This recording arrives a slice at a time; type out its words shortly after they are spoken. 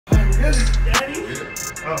Daddy?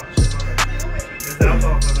 Yeah. Oh, shit, okay. It's the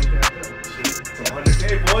alcohol for the character. It's 100K,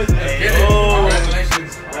 boys. Hey, Oh,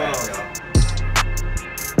 congratulations. wow.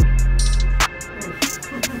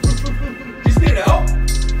 You just need help?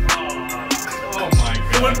 Oh my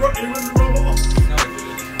god. It went wrong. No, it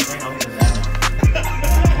didn't.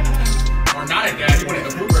 Or not a dad, you wanted a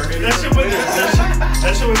Uber. That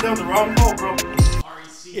shit went down the wrong hole, bro.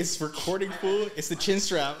 It's recording fool. It's the chin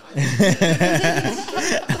strap.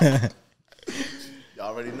 Y'all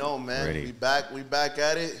already know, man. Ready. We back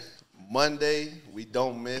at it. Monday, we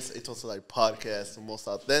don't miss. It's also like podcast, the most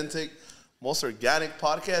authentic, most organic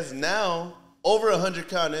podcast. Now, over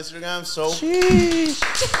 100K on Instagram. So,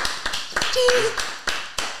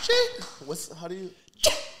 how do you?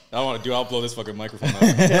 I don't want to do. I'll blow this fucking microphone up.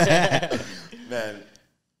 Man,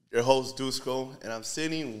 your host Dusko, and I'm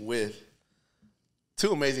sitting with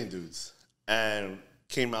two amazing dudes, and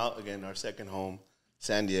came out again our second home,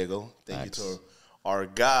 San Diego. Thank you to our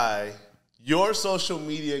guy, your social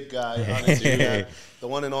media guy on Instagram, the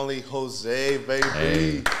one and only Jose, baby.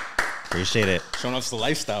 Hey, appreciate it. Showing us the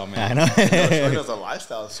lifestyle, man. I know. Showing us a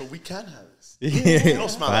lifestyle, so we can have this. You don't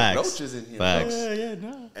smell like roaches in here, bro. Yeah,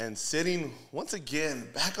 no. And sitting once again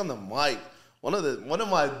back on the mic, one of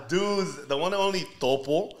my dudes, the one and only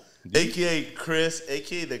Topo, aka Chris,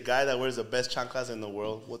 aka the guy that wears the best chanclas in the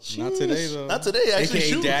world. Not today though. Not today, actually.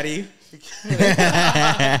 AKA shoot. Daddy.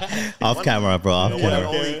 Off camera, bro. Off The one and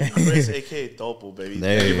camera. only Chris, aka Topo, baby.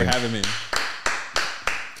 There Thank you you for go. having me.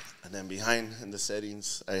 And then behind in the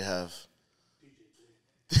settings, I have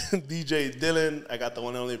DJ Dylan. I got the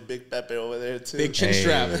one and only Big Pepe over there too. Big chin Hey.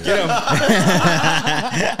 strap. Get him.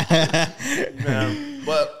 Man,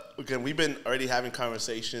 but again, we've been already having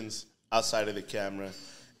conversations outside of the camera,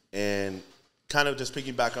 and kind of just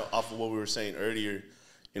picking back off of what we were saying earlier.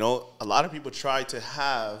 You know, a lot of people try to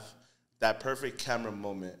have that perfect camera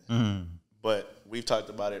moment, but we've talked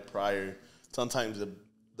about it prior. Sometimes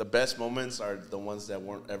the best moments are the ones that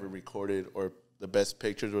weren't ever recorded, or the best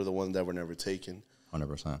pictures were the ones that were never taken.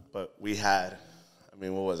 100%. But we had, I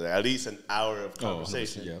mean, what was it? At least an hour of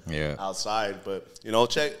conversation 100%, yeah. outside. But, you know,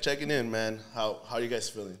 checking in, man. How are you guys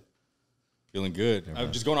feeling? Feeling good.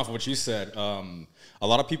 Just going off of what you said, a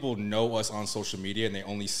lot of people know us on social media and they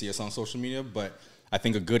only see us on social media, but I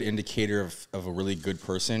think a good indicator of a really good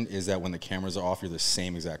person is that when the cameras are off, you're the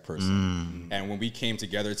same exact person. And when we came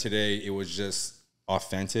together today, it was just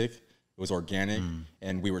authentic. It was organic.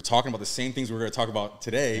 And we were talking about the same things we were going to talk about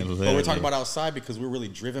today, but we're talking about outside because we're really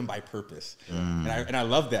driven by purpose. And I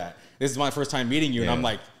love that. This is my first time meeting you, and I'm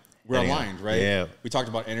like, we're aligned, right? Yeah. We talked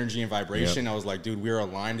about energy and vibration. I was like, dude, we're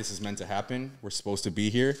aligned. This is meant to happen. We're supposed to be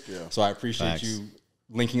here. So I appreciate you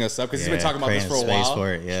linking us up because he's been talking about this for a while.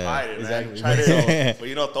 For it, yeah. Tried it, Exactly. man. Tried it. But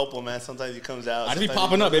you know, Topo, man, sometimes he comes out. I just be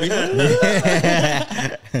popping up, baby.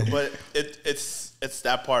 But it's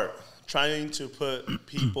that part. Trying to put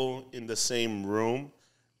people in the same room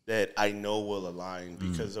that I know will align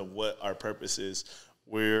because of what our purpose is.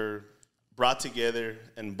 We're brought together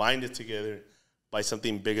and binded together by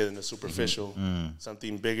something bigger than the superficial,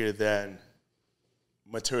 something bigger than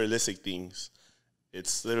materialistic things.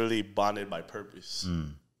 It's literally bonded by purpose,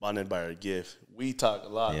 bonded by our gift. We talk a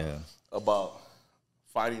lot about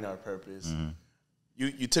finding our purpose.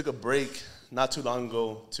 You took a break not too long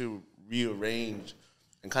ago to rearrange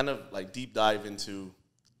and kind of like deep dive into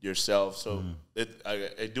yourself. So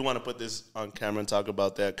I do want to put this on camera and talk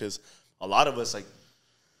about that because a lot of us, like,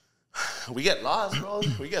 we get lost, bro.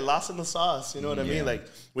 We get lost in the sauce. You know what I mean? Like,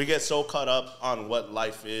 we get so caught up on what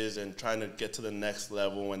life is and trying to get to the next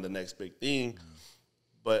level and the next big thing.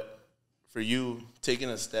 But for you, taking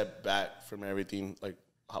a step back from everything, like,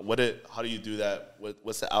 how do you do that?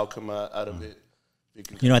 What's the outcome out of it?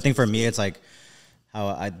 You know, I think for me, it's like how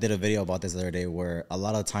I did a video about this the other day where a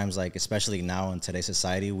lot of times, like, especially now in today's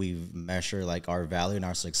society, we measure, like, our value and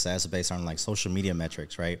our success based on, like, social media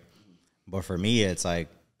metrics, right? But for me, it's like,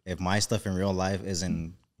 if my stuff in real life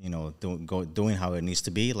isn't, you know, doing how it needs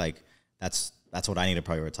to be, like, that's what I need to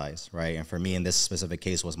prioritize, right? And for me, in this specific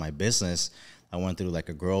case, was my business. I went through, like,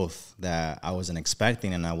 a growth that I wasn't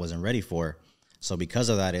expecting and I wasn't ready for. So because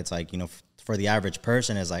of that, it's like, you know, for the average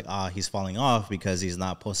person, it's like, he's falling off because he's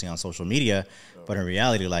not posting on social media. But in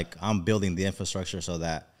reality, like, I'm building the infrastructure so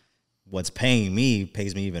that what's paying me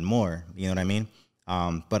pays me even more. You know what I mean?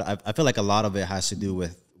 But I feel like a lot of it has to do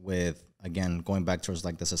with again, going back towards,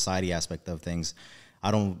 like, the society aspect of things.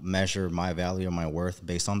 I don't measure my value or my worth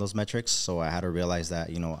based on those metrics. So I had to realize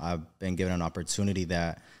that, you know, I've been given an opportunity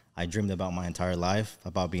that I dreamed about my entire life,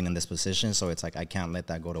 about being in this position. So it's like I can't let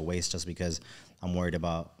that go to waste just because I'm worried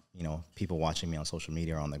about people watching me on social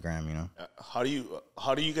media or on the gram, How do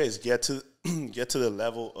you guys get to the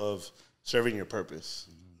level of serving your purpose?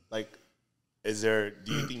 Like, do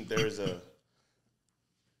you think there's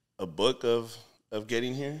a book of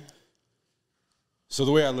getting here? So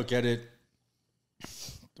the way I look at it,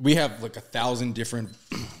 we have like 1,000 different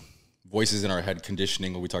voices in our head,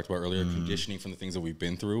 conditioning, what we talked about earlier, conditioning from the things that we've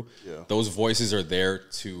been through. Yeah. Those voices are there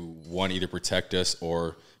to, one, either protect us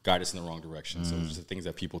or guide us in the wrong direction. So it's the things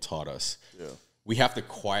that people taught us. Yeah. We have to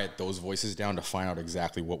quiet those voices down to find out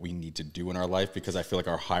exactly what we need to do in our life, because I feel like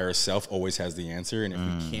our higher self always has the answer. And if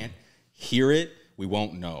we can't hear it, we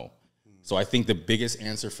won't know. So I think the biggest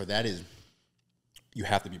answer for that is you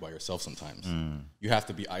have to be by yourself sometimes. You have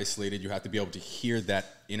to be isolated. You have to be able to hear that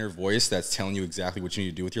inner voice that's telling you exactly what you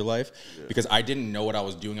need to do with your life. Yeah. Because I didn't know what I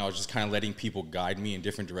was doing. I was just kind of letting people guide me in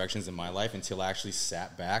different directions in my life until I actually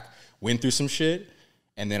sat back, went through some shit,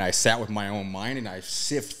 and then I sat with my own mind and I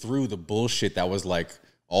sift through the bullshit that was like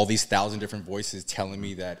all these 1,000 different voices telling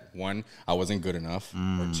me that, one, I wasn't good enough,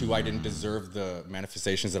 or two, I didn't deserve the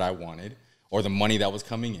manifestations that I wanted, or the money that was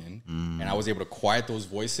coming in, and I was able to quiet those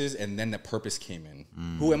voices, and then the purpose came in.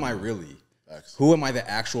 Who am I really? Who am I, the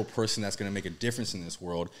actual person that's gonna make a difference in this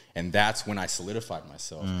world? And that's when I solidified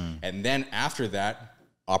myself. And then after that,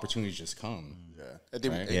 opportunities just come. Yeah.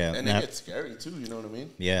 And it gets scary too, you know what I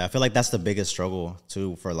mean? Yeah, I feel like that's the biggest struggle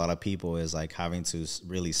too for a lot of people, is like having to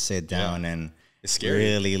really sit down and it's scary.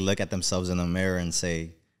 Really look at themselves in the mirror and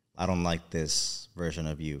say, I don't like this version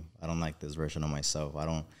of you. I don't like this version of myself.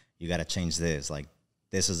 You got to change this. Like,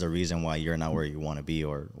 this is the reason why you're not where you want to be,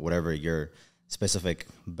 or whatever your specific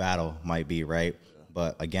battle might be, right? Yeah.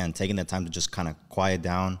 But again, taking the time to just kind of quiet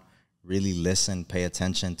down, really listen, pay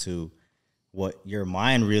attention to what your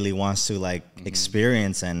mind really wants to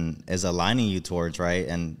experience and is aligning you towards, right?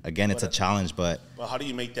 And again, it's a challenge, but how do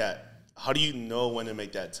you make that? How do you know when to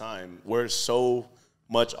make that time? We're so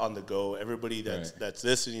much on the go. Everybody that's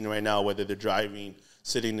listening right now, whether they're driving,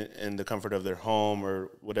 sitting in the comfort of their home,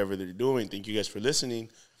 or whatever they're doing, thank you guys for listening.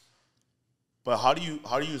 But how do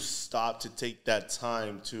you stop to take that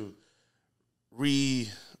time to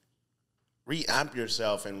reamp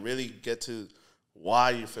yourself and really get to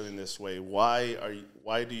why you're feeling this way?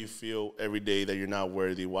 Why do you feel every day that you're not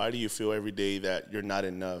worthy? Why do you feel every day that you're not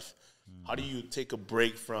enough? How do you take a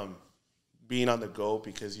break from being on the go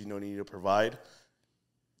because you need to provide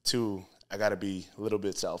to I got to be a little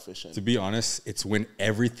bit selfish? To be honest, it's when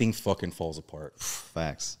everything fucking falls apart.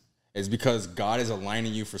 Facts. It's because God is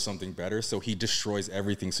aligning you for something better, so he destroys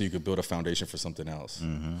everything so you could build a foundation for something else.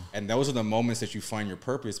 And those are the moments that you find your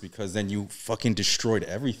purpose, because then you fucking destroyed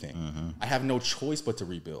everything. I have no choice but to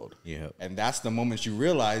rebuild. And that's the moment you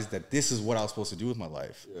realize that this is what I was supposed to do with my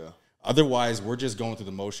life. Otherwise, we're just going through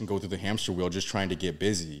the motion, go through the hamster wheel, just trying to get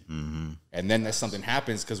busy. And then that something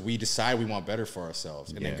happens because we decide we want better for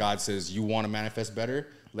ourselves. And then God says, you want to manifest better?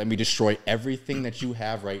 Let me destroy everything that you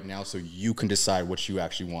have right now so you can decide what you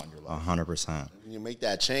actually want in your life. 100%. When you make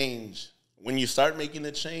that change, when you start making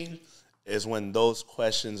the change, is when those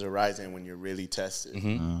questions arise and when you're really tested.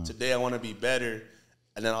 Today I want to be better,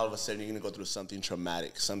 and then all of a sudden you're going to go through something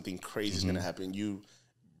traumatic. Something crazy is going to happen. You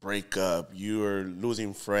break up, you are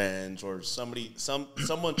losing friends, or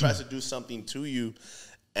someone tries to do something to you,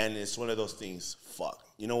 and it's one of those things, fuck,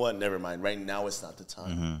 you know what, never mind, right now it's not the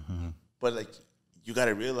time. But you got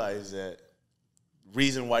to realize that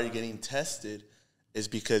reason why you're getting tested is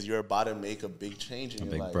because you're about to make a big change in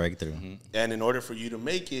your life. A big breakthrough. And in order for you to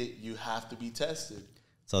make it, you have to be tested.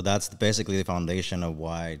 So that's basically the foundation of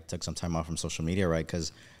why I took some time off from social media, right?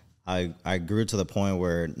 Because I grew to the point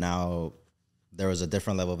where now there was a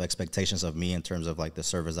different level of expectations of me in terms of the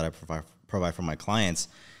service that I provide for my clients.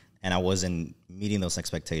 And I wasn't meeting those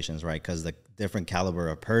expectations, right? Because the different caliber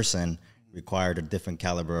of person required a different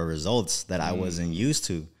caliber of results that I wasn't used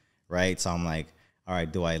to, right? So I'm like, all right,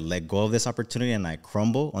 do I let go of this opportunity and I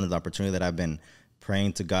crumble under the opportunity that I've been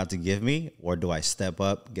praying to God to give me? Or do I step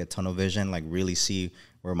up, get tunnel vision, really see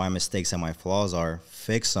where my mistakes and my flaws are,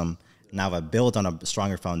 fix them? Now I've built on a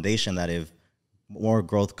stronger foundation that if more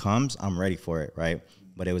growth comes, I'm ready for it, right?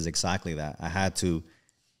 But it was exactly that. I had to,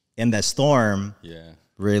 in that storm,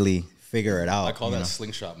 really figure it out. I call that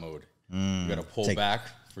slingshot mode. You got to pull back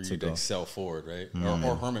for you to excel forward, right?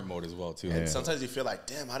 Or hermit mode as well, too. And sometimes you feel like,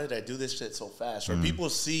 damn, how did I do this shit so fast? Or people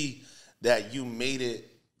see that you made it,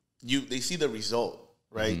 they see the result,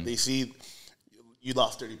 right? They see you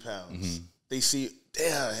lost 30 pounds. They see,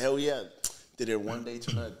 damn, hell yeah, did it one day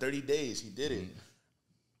to another. 30 days, he did it.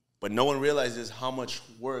 But no one realizes how much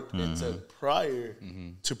work it took prior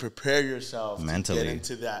to prepare yourself mentally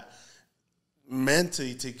to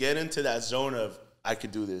get into that zone of I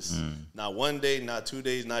could do this. Not 1 day, not 2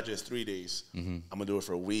 days, not just 3 days. I'm going to do it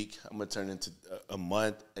for a week. I'm going to turn it into a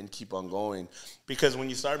month and keep on going. Because when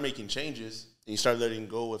you start making changes and you start letting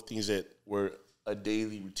go of things that were a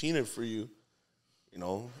daily routine for you, you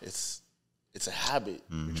know, it's a habit.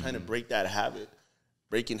 You're trying to break that habit.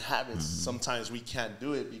 Breaking habits, sometimes we can't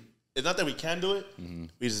do it. It's not that we can't do it.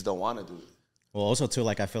 We just don't want to do it. Well, also, too,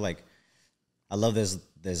 like, I feel like I love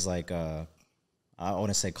this like, I want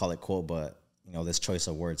to say call it quote, but, you know, this choice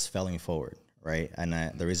of words, failing forward, right? And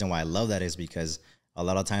the reason why I love that is because a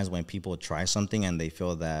lot of times when people try something and they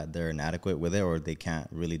feel that they're inadequate with it or they can't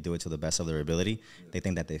really do it to the best of their ability, they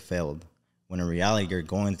think that they failed. When in reality, you're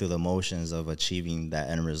going through the motions of achieving that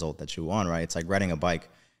end result that you want, right? It's like riding a bike.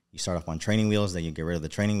 You start off on training wheels, then you get rid of the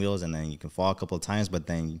training wheels, and then you can fall a couple of times, but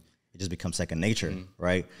then it just becomes second nature,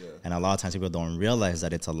 right? Yeah. And a lot of times people don't realize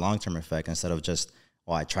that it's a long-term effect instead of just,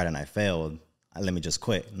 oh, I tried and I failed, let me just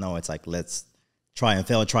quit. No, it's like, let's try and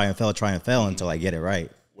fail until I get it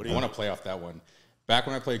right. I want to play off that one. Back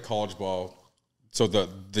when I played college ball, so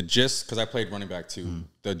the gist, because I played running back too,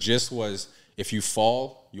 the gist was if you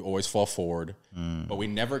fall, you always fall forward. But we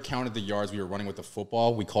never counted the yards we were running with the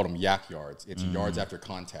football. We called them yak yards. It's yards after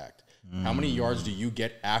contact. How many yards do you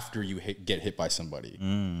get after you get hit by somebody?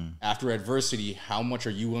 After adversity, how much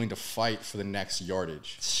are you willing to fight for the next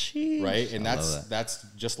yardage? Sheesh. Right? And that's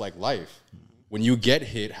just like life. When you get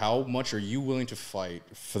hit, how much are you willing to fight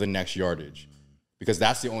for the next yardage? Because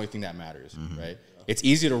that's the only thing that matters, right? It's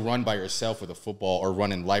easy to run by yourself with a football or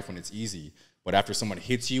run in life when it's easy. But after someone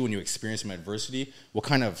hits you and you experience some adversity, what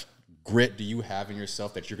kind of grit do you have in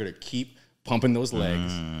yourself that you're going to keep pumping those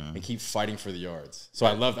legs and keep fighting for the yards? So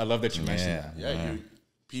I love that you mentioned that. Yeah,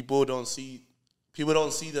 people don't see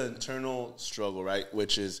the internal struggle, right?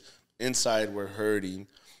 Which is inside we're hurting,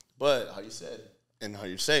 but how you said and how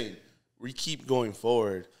you're saying, we keep going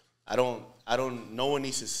forward. I don't. No one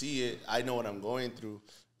needs to see it. I know what I'm going through,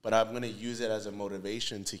 but I'm gonna use it as a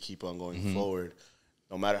motivation to keep on going forward.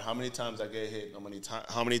 No matter how many times I get hit,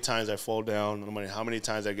 how many times I fall down, no matter how many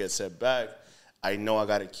times I get set back, I know I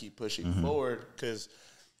got to keep pushing forward because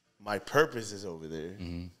my purpose is over there.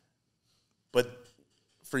 But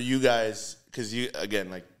for you guys, because you,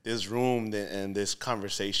 again, like this room and this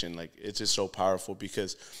conversation, like it's just so powerful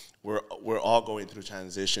because we're all going through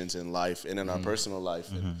transitions in life and in our personal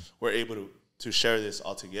life, and we're able to share this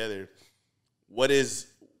all together. What is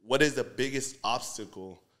the biggest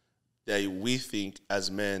obstacle that we think as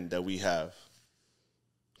men that we have?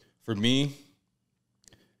 For me,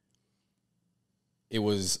 it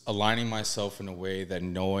was aligning myself in a way that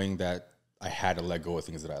knowing that I had to let go of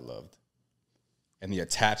things that I loved and the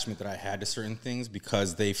attachment that I had to certain things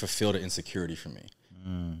because they fulfilled an insecurity for me.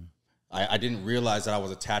 I didn't realize that I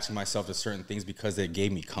was attaching myself to certain things because they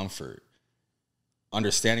gave me comfort.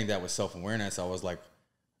 Understanding that with self-awareness, I was like,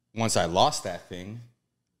 once I lost that thing,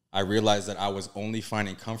 I realized that I was only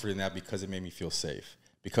finding comfort in that because it made me feel safe.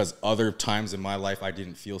 Because other times in my life, I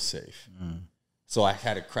didn't feel safe. So I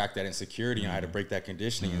had to crack that insecurity and I had to break that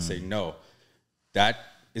conditioning and say, no, that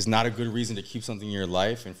is not a good reason to keep something in your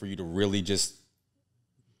life and for you to really just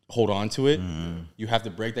hold on to it. You have to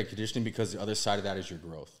break that conditioning because the other side of that is your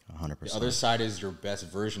growth. 100%. The other side is your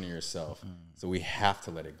best version of yourself. So we have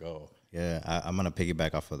to let it go. Yeah, I'm going to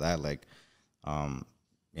piggyback off of that. Like,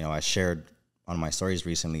 you know, I shared on my stories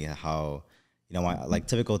recently how, you know, like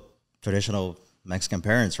typical traditional Mexican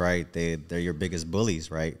parents, right? They're your biggest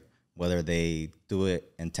bullies, right? Whether they do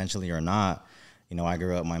it intentionally or not. You know, I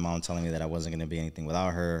grew up, my mom telling me that I wasn't going to be anything without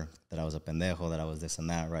her, that I was a pendejo, that I was this and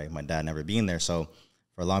that, right? My dad never being there. So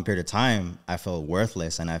for a long period of time, I felt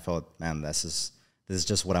worthless and I felt, man, this is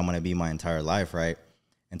just what I'm going to be my entire life, right?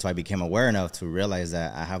 Until I became aware enough to realize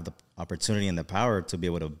that I have the opportunity and the power to be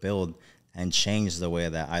able to build and change the way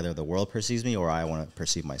that either the world perceives me or I want to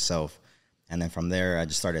perceive myself. And then from there, I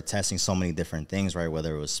just started testing so many different things, right?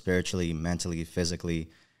 Whether it was spiritually, mentally, physically,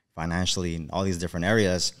 financially, in all these different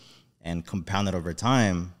areas, and compounded over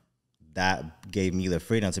time, that gave me the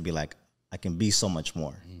freedom to be like, I can be so much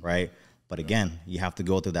more, right? But again, you have to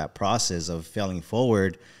go through that process of failing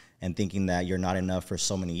forward and thinking that you're not enough for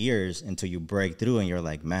so many years until you break through and you're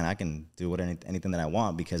like, man, I can do anything that I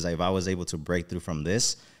want, because if I was able to break through from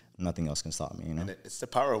this, nothing else can stop me, you know? And it's the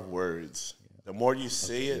power of words. The more you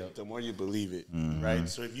say it, the more you believe it, right?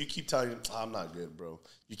 So if you keep telling, I'm not good, bro.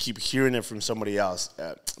 You keep hearing it from somebody else,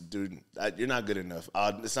 dude, you're not good enough.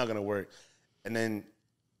 It's not going to work. And then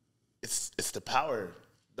it's the power.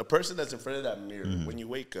 The person that's in front of that mirror, when you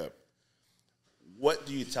wake up, what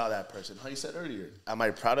do you tell that person? How you said earlier, am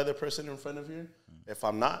I proud of the person in front of you? If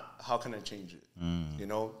I'm not, how can I change it? You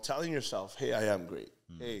know, telling yourself, hey, I am great.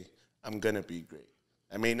 Hey, I'm going to be great.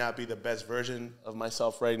 I may not be the best version of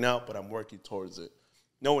myself right now, but I'm working towards it.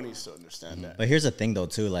 No one needs to understand that. But here's the thing, though,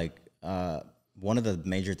 too. Like, one of the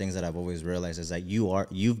major things that I've always realized is that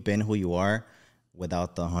you've been who you are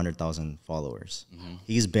without the 100,000 followers.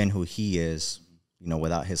 He's been who he is,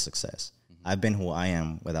 without his success. I've been who I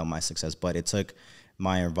am without my success. But it took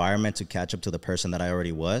my environment to catch up to the person that I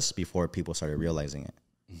already was before people started realizing it.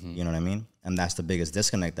 You know what I mean? And that's the biggest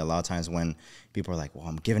disconnect. A lot of times when people are like, well,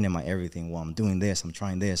 I'm giving it my everything. Well, I'm doing this. I'm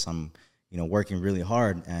trying this. I'm, working really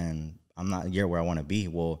hard, and I'm not here where I want to be.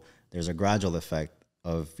 Well, there's a gradual effect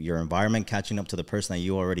of your environment catching up to the person that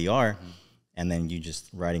you already are, and then you just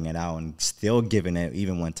writing it out and still giving it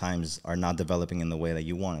even when times are not developing in the way that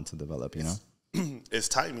you want it to develop, It's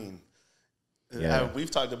timing. Yeah. We've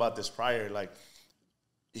talked about this prior, like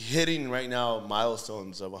hitting right now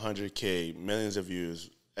milestones of 100K, millions of views,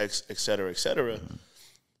 et cetera, et cetera.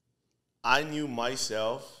 I knew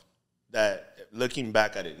myself that looking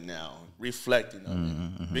back at it now, reflecting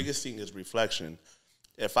on it, biggest thing is reflection.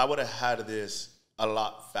 If I would have had this a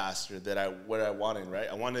lot faster than what I wanted, right?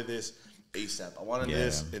 I wanted this ASAP. I wanted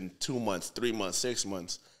this in 2 months, 3 months, 6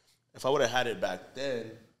 months. If I would have had it back then,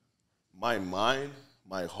 my mind,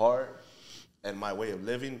 my heart, and my way of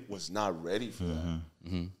living was not ready for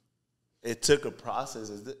that. It took a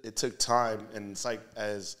process. It took time. And it's like,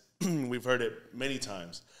 as we've heard it many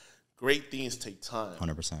times, great things take time.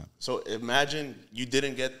 100%. So imagine you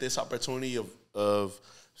didn't get this opportunity of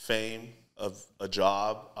fame, of a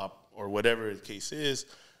job, or whatever the case is,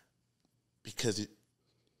 because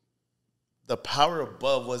the power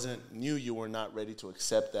above knew you were not ready to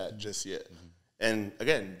accept that just yet. And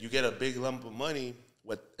again, you get a big lump of money.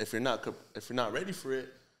 If you're not ready for it,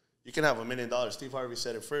 you can have $1 million. Steve Harvey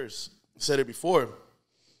said it before.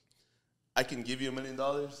 I can give you $1 million,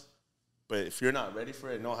 but if you're not ready for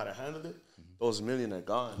it and know how to handle it, those $1 million are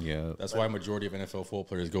gone. Yeah, That's why a majority of NFL football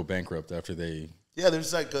players go bankrupt after they. Yeah,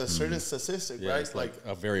 there's like a certain statistic, Yeah, right? it's like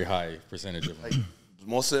a very high percentage of them. Like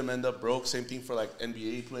most of them end up broke. Same thing for like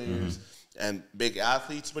NBA players and big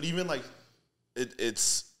athletes. But even like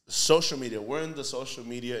it's social media. We're in the social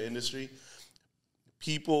media industry.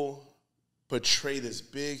 People portray this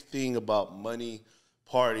big thing about money,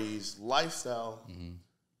 parties, lifestyle.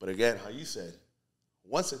 But again, how you said,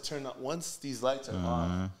 once these lights are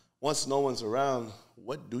on, once no one's around,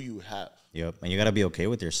 what do you have? Yep. And you got to be okay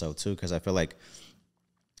with yourself too, because I feel like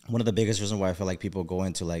one of the biggest reasons why I feel like people go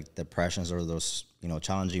into like depressions or those,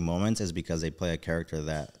 challenging moments is because they play a character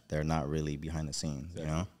that they're not really behind the scenes,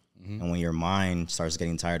 And when your mind starts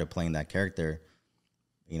getting tired of playing that character,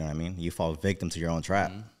 you know what I mean? You fall victim to your own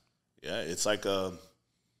trap. Yeah, it's like you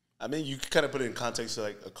can kind of put it in context to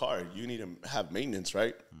like a car. You need to have maintenance,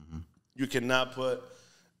 right? You cannot put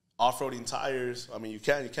off-roading tires. I mean, you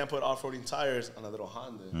can't put off-roading tires on a little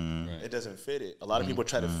Honda. Right. It doesn't fit it. A lot of people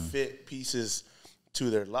try to fit pieces to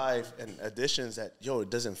their life and additions that, it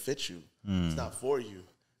doesn't fit you. It's not for you.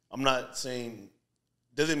 I'm not saying,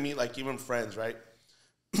 doesn't mean like even friends, right?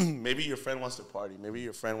 Maybe your friend wants to party. Maybe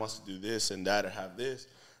your friend wants to do this and that or have this.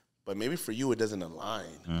 But maybe for you it doesn't align,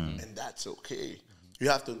 and that's okay. We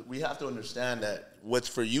have to understand that what's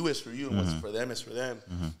for you is for you, and what's for them is for them,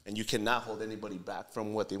 and you cannot hold anybody back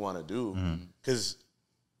from what they want to do. Because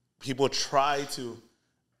people try to,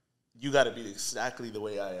 you got to be exactly the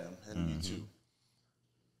way I am, and you too.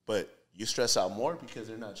 But you stress out more because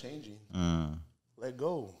they're not changing. Let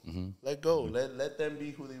go, let go, let them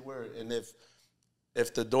be who they were, and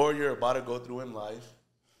if the door you're about to go through in life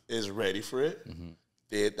is ready for it.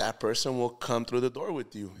 That person will come through the door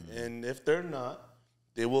with you. And if they're not,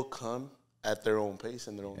 they will come at their own pace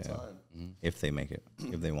and their own time. If they make it,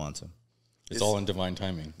 if they want to. It's all in divine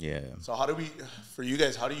timing. Yeah. So for you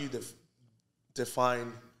guys, how do you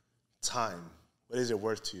define time? What is it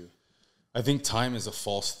worth to you? I think time is a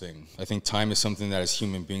false thing. I think time is something that as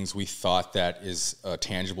human beings, we thought that is a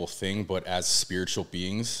tangible thing, but as spiritual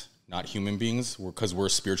beings, not human beings, because we're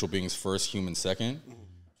spiritual beings first, human second,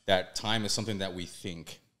 that time is something that we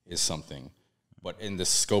think is something. But in the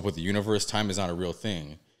scope of the universe, time is not a real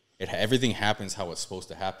thing. Everything happens how it's supposed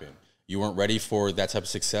to happen. You weren't ready for that type of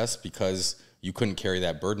success because you couldn't carry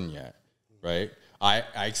that burden yet, right? I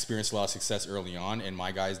experienced a lot of success early on, and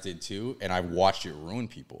my guys did too, and I watched it ruin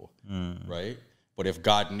people, right? But if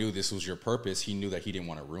God knew this was your purpose, he knew that he didn't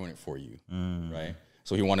want to ruin it for you, right?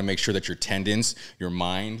 So he wanted to make sure that your tendons, your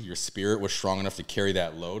mind, your spirit was strong enough to carry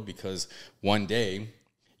that load, because one day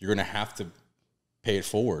you're going to have to pay it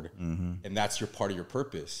forward, and that's your part of your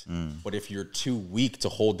purpose. But if you're too weak to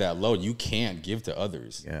hold that load, you can't give to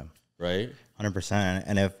others. Yeah. Right? 100%.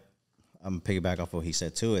 And if I'm piggyback off what he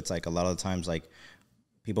said too, it's like a lot of the times, like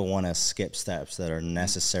people want to skip steps that are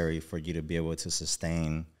necessary for you to be able to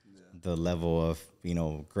sustain the level of, you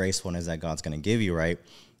know, gracefulness that God's going to give you, right?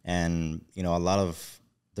 And, you know, a lot of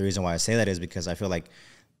the reason why I say that is because I feel like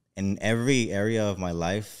in every area of my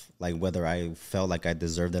life, like whether I felt like I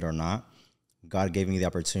deserved it or not, God gave me the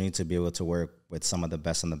opportunity to be able to work with some of the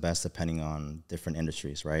best and the best depending on different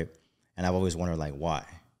industries, right? And I've always wondered, like, why?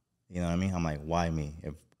 You know what I mean? I'm like, why me?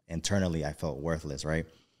 If internally I felt worthless, right?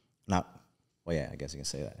 Well, yeah, I guess you can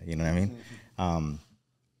say that. You know what I mean?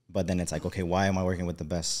 But then it's like, okay, why am I working with the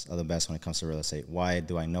best of the best when it comes to real estate? Why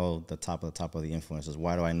do I know the top of the influencers?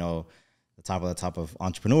 Why do I know the top of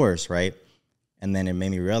entrepreneurs, right? And then it made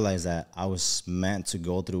me realize that I was meant to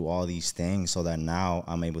go through all these things so that now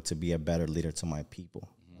I'm able to be a better leader to my people,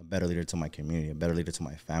 a better leader to my community, a better leader to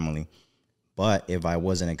my family. But if I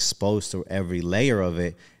wasn't exposed to every layer of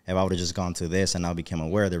it, if I would have just gone to this and I became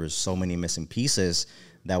aware there was so many missing pieces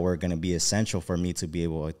that were going to be essential for me to be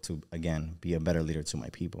able to, again, be a better leader to my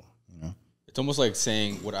people, you know? It's almost like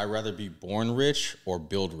saying, would I rather be born rich or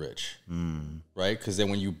build rich? Right? Because then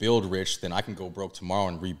when you build rich, then I can go broke tomorrow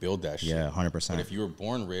and rebuild that shit. Yeah, 100%. But if you were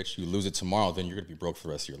born rich, you lose it tomorrow, then you're going to be broke for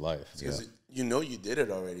the rest of your life. Because you know you did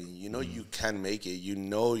it already. You know you can make it. You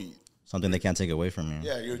know something they can't take away from you.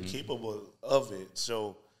 Yeah, you're capable of it.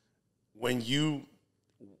 So when you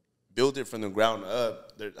build it from the ground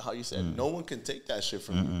up, how you said, no one can take that shit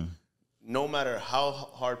from you. No matter how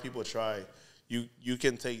hard people try, you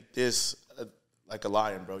can take this like a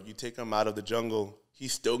lion, bro. You take him out of the jungle,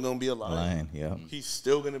 he's still going to be a lion. Yeah. He's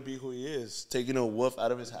still going to be who he is, taking a wolf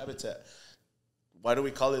out of his habitat. Why do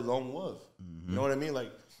we call it lone wolf? You know what I mean?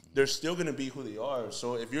 Like, they're still going to be who they are.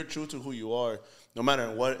 So if you're true to who you are, no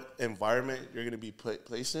matter what environment you're going to be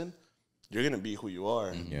placed in, you're going to be who you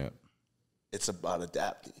are. Yeah. It's about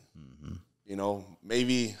adapting. You know,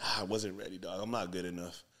 maybe I wasn't ready, dog. I'm not good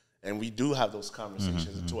enough. And we do have those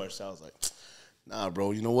conversations to ourselves like, nah,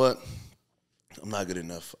 bro, you know what? I'm not good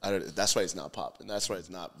enough. That's why it's not popping. That's why it's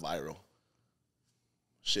not viral.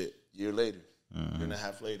 Shit, year later, year and a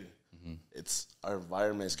half later, it's our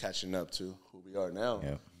environment is catching up to who we are now.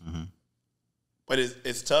 Yeah. But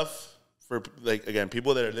it's tough for, like, again,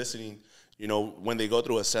 people that are listening, you know, when they go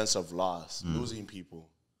through a sense of loss, losing people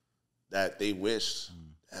that they wish,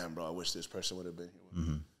 damn, bro, I wish this person would have been here with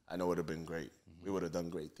me. I know it would have been great. We would have done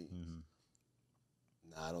great things.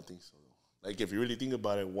 Nah, I don't think so. Like, if you really think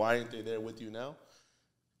about it, why aren't they there with you now?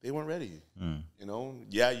 They weren't ready. You know?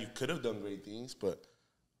 Yeah, you could have done great things, but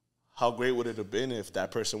how great would it have been if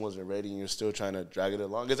that person wasn't ready and you're still trying to drag it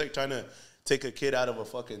along? It's like trying to take a kid out of a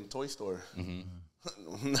fucking toy store.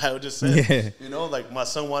 I would just say, you know, like, my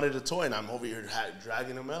son wanted a toy, and I'm over here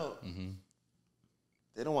dragging him out.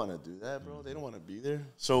 They don't want to do that, bro. They don't want to be there.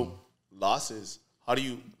 So, losses, how do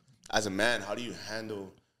you, as a man, how do you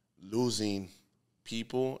handle losing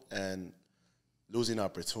people and losing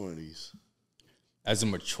opportunities? As a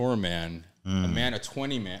mature man, a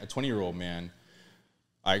 20-year-old man,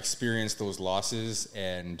 I experienced those losses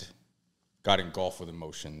and got engulfed with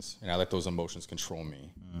emotions, and I let those emotions control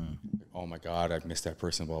me. Like, oh my God, I missed that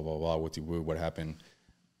person, blah, blah, blah, what happened?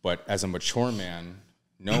 But as a mature man,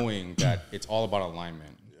 knowing that it's all about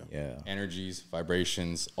alignment. Energies,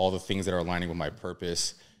 vibrations, all the things that are aligning with my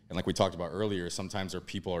purpose. And like we talked about earlier, sometimes our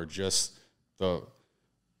people are just the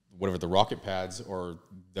rocket pads or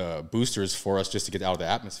the boosters for us just to get out of the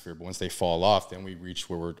atmosphere. But once they fall off, then we reach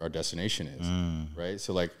where our destination is, right?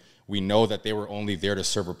 So, like, we know that they were only there to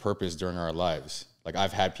serve a purpose during our lives. Like,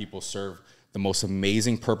 I've had people serve the most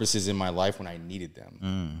amazing purposes in my life when I needed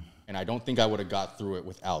them. And I don't think I would have got through it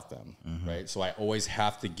without them, right? So I always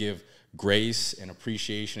have to give grace and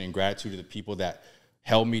appreciation and gratitude to the people that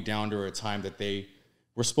held me down during a time that they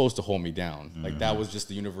were supposed to hold me down. Like, that was just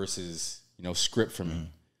the universe's, you know, script for me.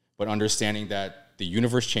 But understanding that the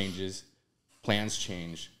universe changes, plans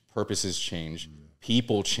change, purposes change,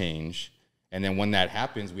 people change. And then when that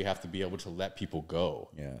happens, we have to be able to let people go.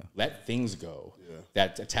 Let things go.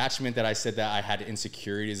 That attachment that I said that I had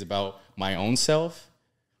insecurities about my own self,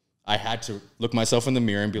 I had to look myself in the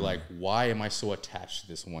mirror and be like, why am I so attached to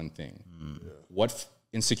this one thing? What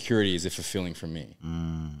insecurity is it fulfilling for me?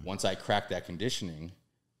 Once I cracked that conditioning,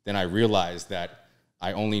 then I realized that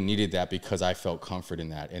I only needed that because I felt comfort in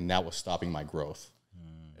that, and that was stopping my growth.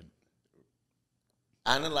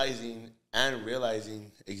 Analyzing and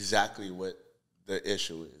realizing exactly what the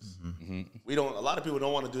issue is. A lot of people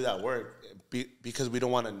don't want to do that work because we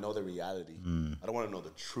don't want to know the reality. I don't want to know the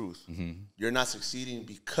truth. You're not succeeding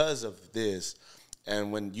because of this.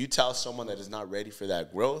 And when you tell someone that is not ready for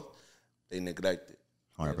that growth, they neglect it.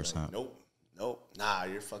 100%. Like, nope, nah,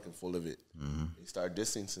 you're fucking full of it. They start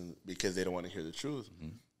distancing because they don't want to hear the truth.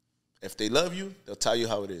 If they love you, they'll tell you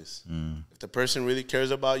how it is. If the person really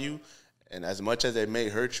cares about you, and as much as they may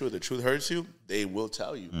hurt you, or the truth hurts you, they will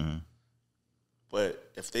tell you.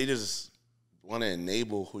 But if they just want to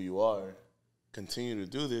enable who you are, continue to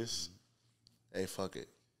do this, hey, fuck it.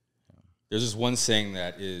 There's this one saying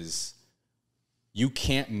that is, you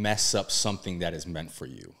can't mess up something that is meant for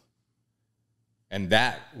you. And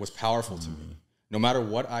that was powerful to me. No matter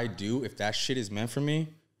what I do, if that shit is meant for me,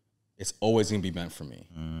 it's always going to be meant for me.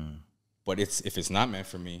 But if it's not meant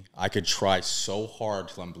for me, I could try so hard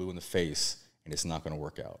till I'm blue in the face, and it's not going to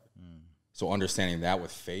work out. So understanding that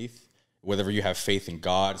with faith, whether you have faith in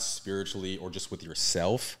God spiritually or just with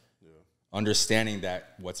yourself, understanding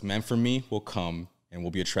that what's meant for me will come and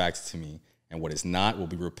will be attracted to me, and what is not will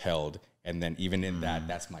be repelled. And then even in that,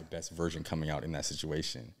 that's my best version coming out in that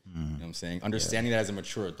situation. You know what I'm saying? Understanding that as a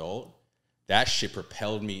mature adult, that shit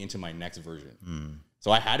propelled me into my next version.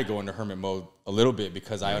 So I had to go into hermit mode a little bit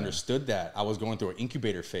because I understood that. I was going through an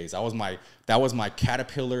incubator phase. That was my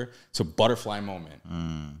caterpillar to butterfly moment.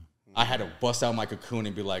 I had to bust out my cocoon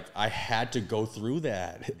and be like, I had to go through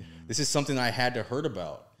that. This is something I had to hurt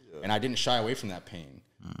about. And I didn't shy away from that pain.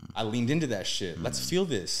 I leaned into that shit. Let's feel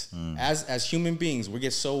this. As human beings, we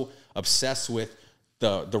get so obsessed with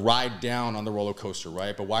the ride down on the roller coaster,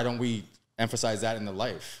 right? But why don't we emphasize that in the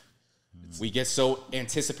life? We get so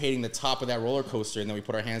anticipating the top of that roller coaster, and then we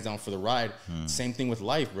put our hands down for the ride. Same thing with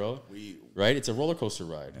life, bro. Right? It's a roller coaster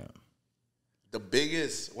ride.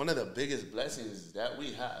 One of the biggest blessings that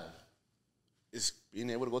we have is being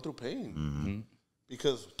able to go through pain.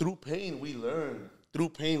 Because through pain, we learn. Through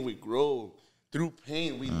pain, we grow. Through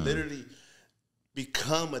pain, we literally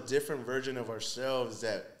become a different version of ourselves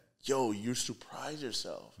that, yo, you surprise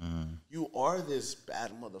yourself. You are this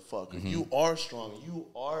bad motherfucker. You are strong. You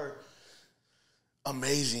are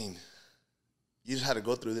amazing. You just had to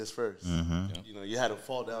go through this first. You know, you had to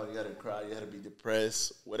fall down. You had to cry. You had to be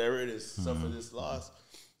depressed. Whatever it is, suffer this loss.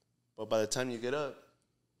 But by the time you get up,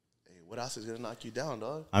 hey, what else is going to knock you down,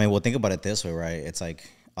 dog? I mean, well, think about it this way, right? It's like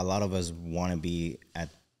a lot of us want to be at,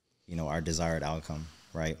 you know, our desired outcome,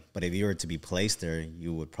 right? But if you were to be placed there,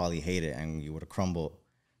 you would probably hate it and you would crumble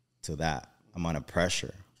to that amount of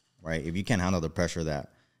pressure, right? If you can't handle the pressure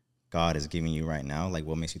that God is giving you right now, like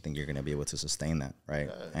what makes you think you're going to be able to sustain that, right?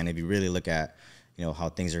 And if you really look at, you know, how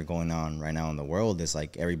things are going on right now in the world, it's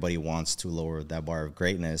like everybody wants to lower that bar of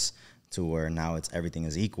greatness to where now it's everything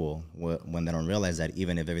is equal, when they don't realize that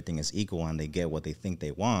even if everything is equal and they get what they think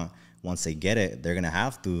they want, once they get it, they're going to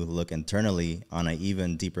have to look internally on an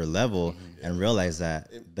even deeper level and realize that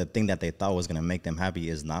the thing that they thought was going to make them happy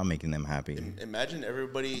is not making them happy. Imagine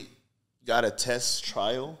everybody got a test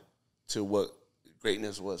trial to what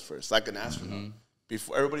greatness was first, like an astronaut.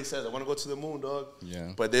 Before everybody says, I want to go to the moon, dog.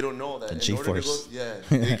 Yeah. But they don't know that. In order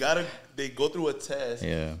to go, they go through a test.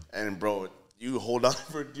 Yeah. And bro, you hold on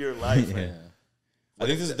for dear life. I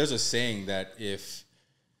think there's a saying that if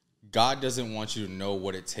God doesn't want you to know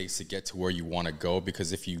what it takes to get to where you want to go,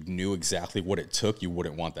 because if you knew exactly what it took, you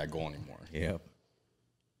wouldn't want that goal anymore. Yep.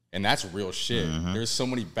 And that's real shit. There's so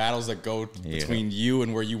many battles that go between you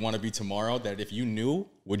and where you want to be tomorrow that if you knew,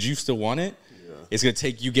 would you still want it? It's going to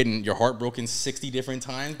take you getting your heart broken 60 different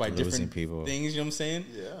times by different people. Things, you know what I'm saying?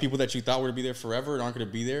 People that you thought were going to be there forever and aren't going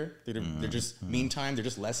to be there. They're just meantime, they're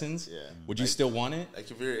just lessons. Would you still want it?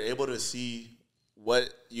 Like if you're able to see what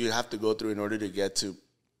you have to go through in order to get to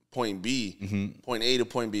point B, point A to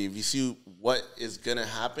point B, if you see what is going to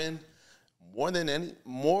happen,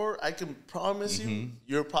 more I can promise you,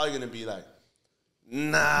 you're probably going to be like,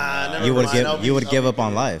 nah, never mind. You would give up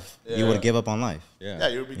on life. You would give up on life. Yeah,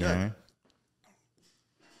 you would be done.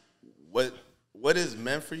 What is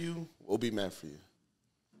meant for you will be meant for you,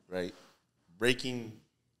 right? Breaking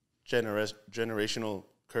generational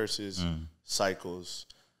curses, cycles,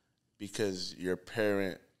 because your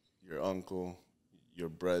parent, your uncle, your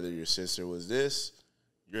brother, your sister was this,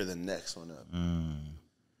 you're the next one up.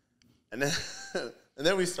 And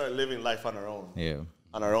then we start living life on our own,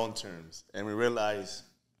 on our own terms, and we realize,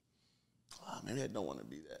 maybe I don't want to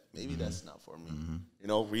be that. Maybe that's not for me. You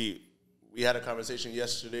know, we had a conversation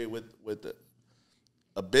yesterday with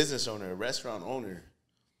a business owner, a restaurant owner,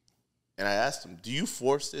 and I asked him, do you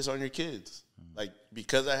force this on your kids? Like,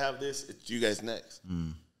 because I have this, it's you guys next.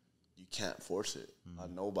 You can't force it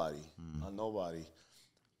on nobody, on nobody.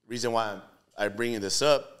 Reason why I'm bringing this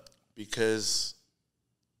up, because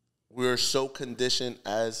we're so conditioned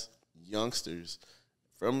as youngsters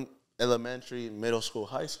from elementary, middle school,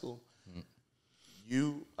 high school.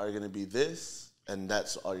 You are going to be this, and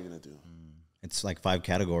that's all you're going to do. It's like 5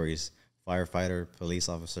 categories: firefighter, police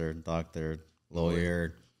officer, doctor,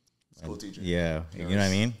 lawyer, School teacher. Yeah, you know what I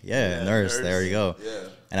mean? Yeah, nurse. There you go. Yeah.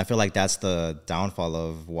 And I feel like that's the downfall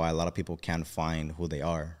of why a lot of people can't find who they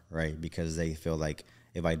are, right? Because they feel like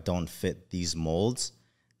if I don't fit these molds,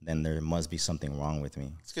 then there must be something wrong with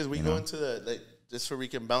me. It's because we go into the, like, just so we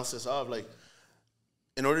can bounce this off, like,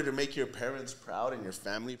 in order to make your parents proud and your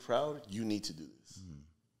family proud, you need to do this.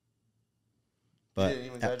 But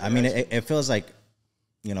I mean, it feels like,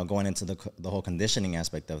 you know, going into the whole conditioning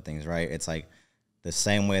aspect of things, right? It's like the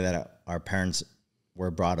same way that our parents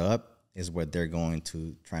were brought up is what they're going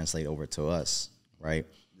to translate over to us, right?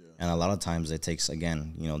 Yeah. And a lot of times it takes,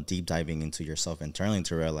 again, you know, deep diving into yourself internally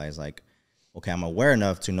to realize, like, okay, I'm aware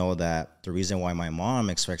enough to know that the reason why my mom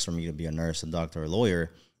expects for me to be a nurse, a doctor, or a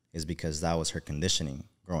lawyer is because that was her conditioning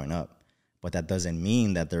growing up. But that doesn't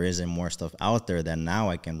mean that there isn't more stuff out there that now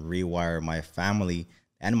I can rewire my family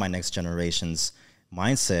and my next generation's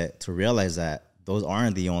mindset to realize that those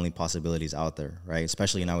aren't the only possibilities out there, right?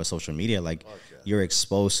 Especially now with social media, like you're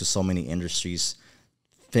exposed to so many industries,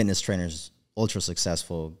 fitness trainers, ultra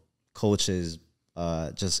successful coaches,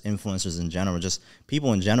 just influencers in general, just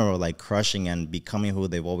people in general, like crushing and becoming who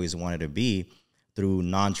they've always wanted to be through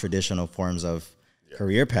non-traditional forms of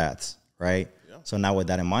career paths, right? So now with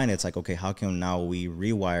that in mind, it's like, okay, how can now we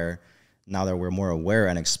rewire now that we're more aware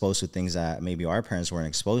and exposed to things that maybe our parents weren't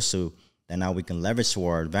exposed to, and now we can leverage to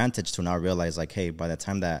our advantage to now realize, like, hey, by the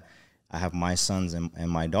time that I have my sons and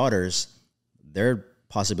my daughters, their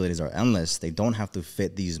possibilities are endless. They don't have to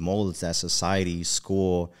fit these molds that society,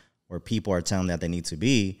 school, or people are telling them that they need to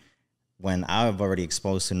be, when I've already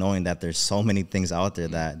exposed to knowing that there's so many things out there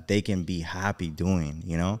that they can be happy doing,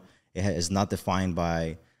 you know? It is not defined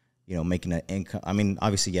by, you know, making an income. I mean,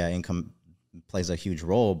 obviously, yeah, income plays a huge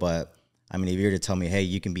role, but I mean, if you were to tell me, hey,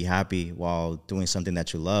 you can be happy while doing something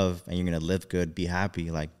that you love and you're going to live good, be happy,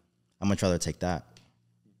 like, I'd much rather take that.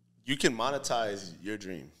 You can monetize your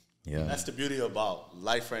dream. Yeah. That's the beauty about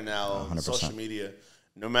life right now, 100%. social media.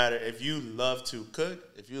 No matter if you love to cook,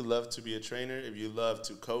 if you love to be a trainer, if you love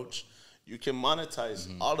to coach, you can monetize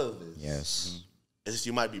all of this. Yes. It's just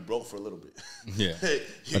you might be broke for a little bit. Yeah.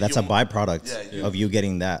 But that's a byproduct of you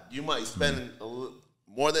getting that. You might spend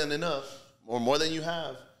more than enough or more than you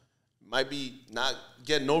have. Might be not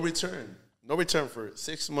get no return. No return for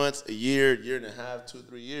 6 months, a year, year and a half, 2,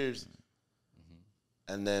 3 years.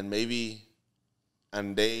 And then maybe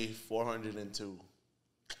on day 402,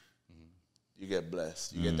 you get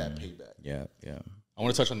blessed. You get that payback. Yeah, yeah. I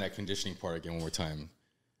want to touch on that conditioning part again one more time.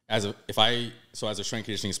 As a strength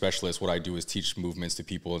conditioning specialist, what I do is teach movements to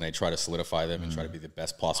people, and I try to solidify them and try to be the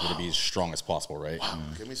best possible, to be as strong as possible, right? Wow,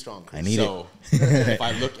 get me strong, Chris. I need it. If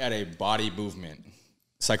I look at a body movement,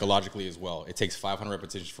 psychologically as well, it takes 500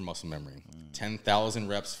 repetitions for muscle memory, 10,000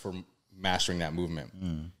 reps for mastering that movement.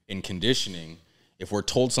 In conditioning, if we're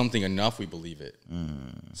told something enough, we believe it.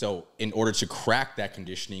 So in order to crack that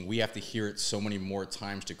conditioning, we have to hear it so many more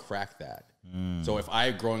times to crack that. So if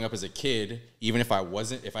I, growing up as a kid, even if I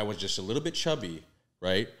was just a little bit chubby,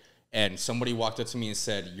 right, and somebody walked up to me and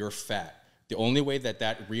said, "You're fat," the only way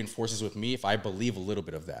that reinforces with me, if I believe a little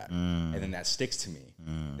bit of that, and then that sticks to me,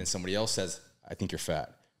 then somebody else says, "I think you're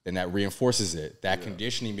fat." Then that reinforces it. That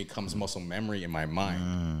conditioning becomes muscle memory in my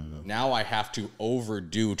mind. Now I have to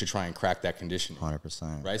overdo to try and crack that conditioning.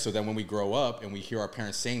 100%. Right? So then when we grow up and we hear our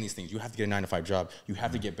parents saying these things, you have to get a 9-to-5 job. You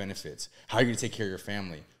have to get benefits. How are you going to take care of your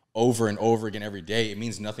family? Over and over again every day. It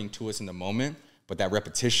means nothing to us in the moment, but that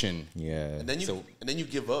repetition. Yeah. And then you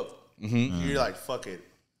give up. You're like, fuck it.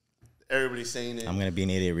 Everybody's saying it. I'm going to be an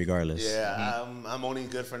idiot regardless. Yeah, I'm only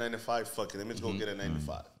good for 9 to 5. Fuck it. Let me just go get a 9 to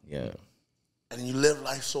 5. Yeah. And you live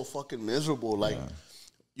life so fucking miserable. Like,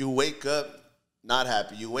 you wake up not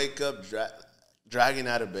happy. You wake up dragging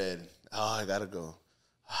out of bed. Oh, I gotta go.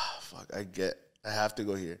 Ah, fuck, I have to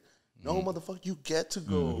go here. No, motherfucker, you get to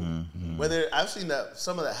go. Whether I've seen that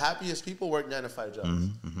some of the happiest people work 9 to 5 jobs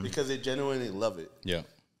because they genuinely love it. Yeah.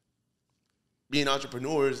 Being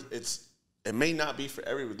entrepreneurs, it may not be for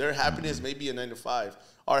everyone. Their happiness may be a 9 to 5.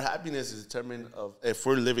 Our happiness is determined of if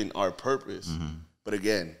we're living our purpose. But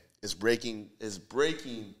again, it's breaking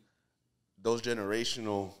those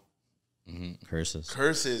generational curses,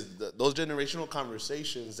 those generational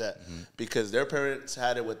conversations that because their parents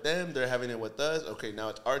had it with them, they're having it with us. Okay, now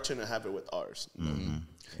it's our turn to have it with ours.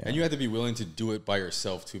 And you have to be willing to do it by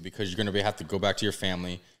yourself too, because you're going to have to go back to your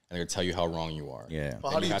family and they're going to tell you how wrong you are. Yeah.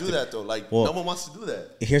 But how do you do that though? Like, no one wants to do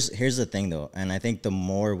that. Here's the thing though, and I think the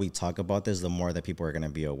more we talk about this, the more that people are going to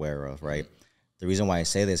be aware of, right? The reason why I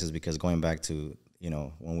say this is because going back to, you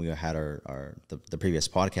know, when we had the previous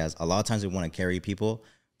podcast, a lot of times we want to carry people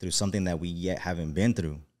through something that we yet haven't been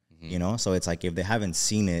through, you know? So it's like if they haven't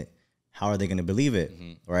seen it, how are they going to believe it,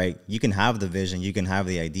 right? You can have the vision, you can have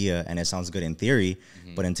the idea, and it sounds good in theory,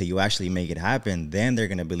 but until you actually make it happen, then they're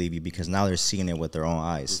going to believe you because now they're seeing it with their own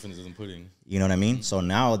eyes. Proof in the pudding. You know what I mean? So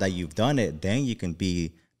now that you've done it, then you can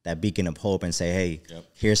be that beacon of hope and say, hey,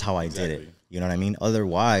 here's how I did it. You know what I mean?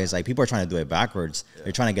 Otherwise, like, people are trying to do it backwards.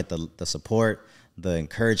 They're trying to get the support, the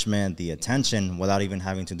encouragement, the attention without even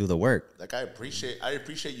having to do the work. Like, I appreciate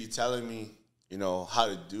you telling me, you know, how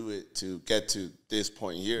to do it to get to this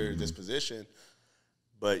point here, this position.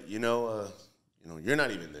 But you're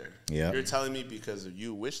not even there. Yeah. You're telling me because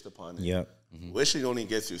you wished upon it. Yep. Wishing only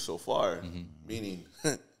gets you so far, meaning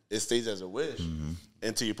it stays as a wish.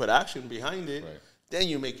 Until you put action behind it, then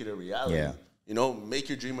you make it a reality. Yeah. You know, make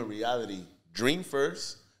your dream a reality. Dream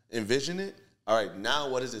first, envision it. All right, now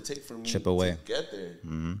what does it take for me Chip away. to get there?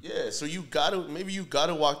 Yeah, so you gotta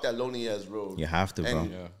walk that lonely ass road. You have to, bro.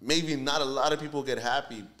 And maybe not a lot of people get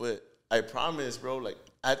happy, but I promise, bro, like,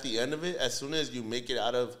 at the end of it, as soon as you make it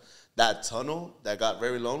out of that tunnel that got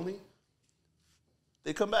very lonely,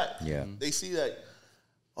 they come back. Yeah. They see that,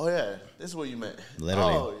 oh yeah, this is what you meant.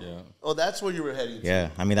 Literally. Oh, that's where you were heading to. Yeah,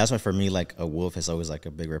 I mean, that's why for me, like, a wolf is always like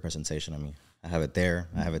a big representation of me. I have it there.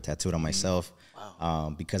 I have it tattooed on myself.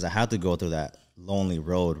 Wow. Because I had to go through that lonely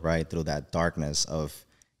road, right, through that darkness of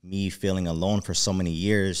me feeling alone for so many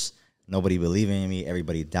years, nobody believing in me,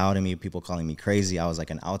 everybody doubting me, people calling me crazy. I was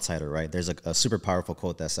like an outsider, right? There's a super powerful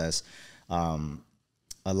quote that says,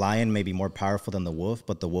 a lion may be more powerful than the wolf,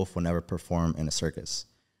 but the wolf will never perform in a circus.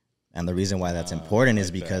 And the reason why that's important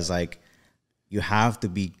is because, like, you have to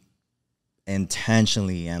be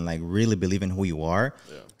intentionally and, like, really believe in who you are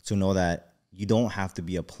to know that you don't have to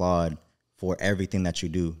be applauded for everything that you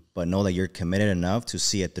do, but know that you're committed enough to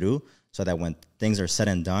see it through so that when things are said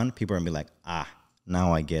and done, people are going to be like,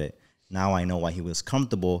 now I get it. Now I know why he was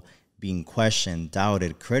comfortable being questioned,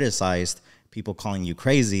 doubted, criticized, people calling you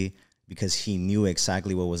crazy, because he knew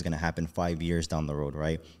exactly what was going to happen 5 years down the road,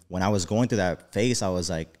 right? When I was going through that phase, I was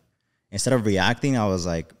like, instead of reacting, I was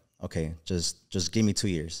like, okay, just give me 2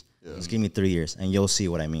 years. Just give me 3 years, and you'll see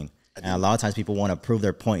what I mean. And a lot of times people want to prove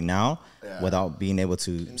their point now without being able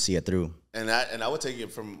to see it through. And I would take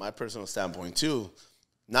it from my personal standpoint too.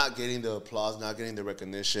 Not getting the applause, not getting the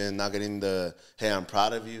recognition, not getting the, hey, I'm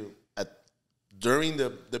proud of you. During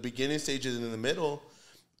the beginning stages and in the middle,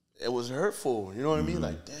 it was hurtful. You know what I mean?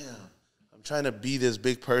 Like, damn, I'm trying to be this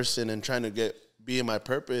big person and trying to be in my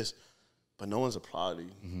purpose, but no one's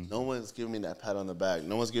applauding. No one's giving me that pat on the back.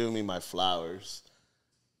 No one's giving me my flowers.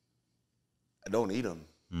 I don't need them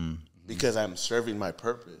because I'm serving my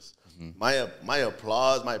purpose. My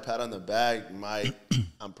applause, my pat on the back,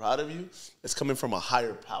 I'm proud of you, it's coming from a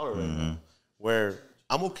higher power right now, where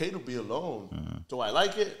I'm okay to be alone. Do I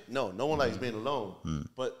like it? No, no one likes being alone.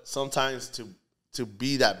 But sometimes to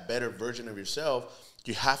be that better version of yourself,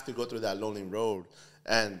 you have to go through that lonely road.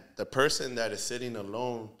 And the person that is sitting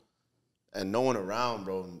alone and no one around,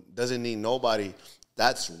 bro, doesn't need nobody.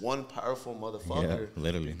 That's one powerful motherfucker. Yeah,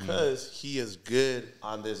 literally. Because he is good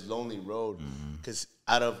on this lonely road. Because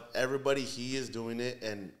out of everybody, he is doing it,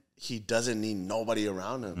 and he doesn't need nobody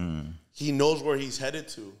around him. He knows where he's headed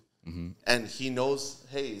to. And he knows,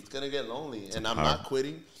 hey, it's going to get lonely. And I'm not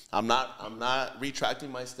quitting. I'm not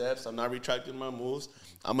retracting my steps. I'm not retracting my moves.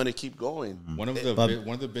 I'm going to keep going. One of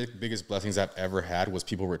the biggest blessings I've ever had was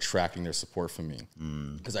people retracting their support from me.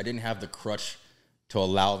 Because I didn't have the crutch to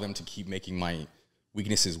allow them to keep making my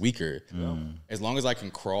weaknesses weaker. As long as I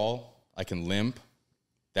can crawl, I can limp,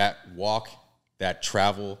 that walk, that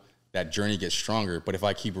travel, that journey gets stronger. But if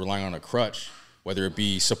I keep relying on a crutch, whether it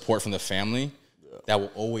be support from the family, that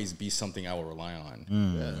will always be something I will rely on.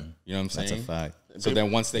 You know what I'm saying? That's a fact. So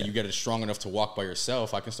then once that you get it strong enough to walk by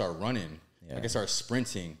yourself, I can start running. I can start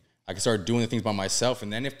sprinting. I can start doing the things by myself.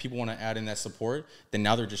 And then if people want to add in that support, then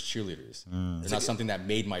now they're just cheerleaders. It's not something that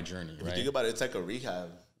made my journey, right? If you think about it, it's like a rehab.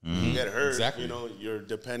 You get hurt, you know, you're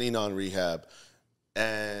depending on rehab.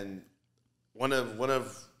 And one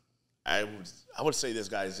of I would say this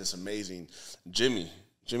guy is just amazing. Jimmy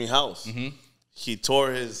House. He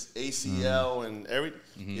tore his ACL and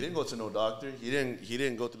he didn't go to no doctor. He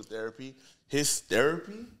didn't go through therapy. His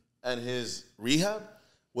therapy and his rehab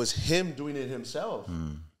was him doing it himself.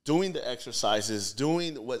 Doing the exercises,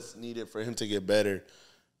 doing what's needed for him to get better.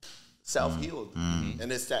 Self-healed.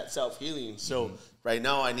 And it's that self-healing. So right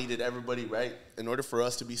now I needed everybody, right? In order for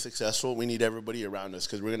us to be successful, we need everybody around us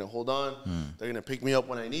because we're going to hold on. They're going to pick me up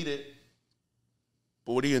when I need it.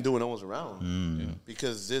 But what are you going to do when no one's around?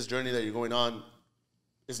 Because this journey that you're going on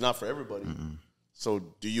is not for everybody. So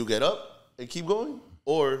do you get up and keep going?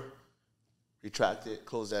 Or retract it,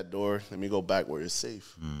 close that door, let me go back where it's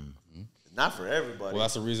safe. Not for everybody. Well,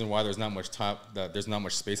 that's the reason why there's not much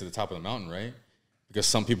space at the top of the mountain, right? Because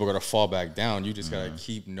some people are gonna fall back down. You just gotta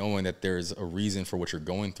keep knowing that there's a reason for what you're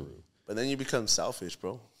going through. But then you become selfish,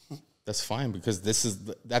 bro. That's fine, because this is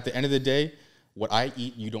at the end of the day, what I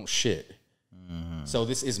eat, you don't shit. So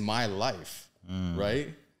this is my life, right?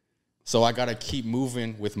 So I gotta keep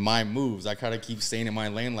moving with my moves. I gotta keep staying in my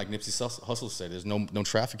lane, like Nipsey Hussle said. There's no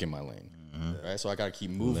traffic in my lane, right? So I gotta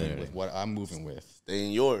keep moving with what I'm moving with. Stay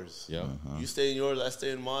in yours. Yeah. You stay in yours, I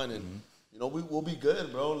stay in mine, and we'll be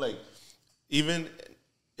good, bro. Like, even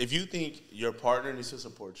if you think your partner needs to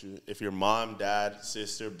support you, if your mom, dad,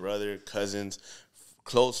 sister, brother, cousins,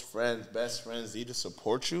 close friends, best friends need to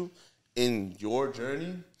support you in your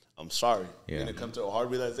journey, I'm sorry. You're gonna come to a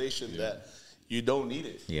hard realization that you don't need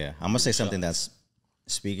it. Yeah, I'm gonna say something that's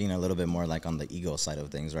speaking a little bit more like on the ego side of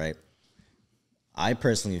things, right? I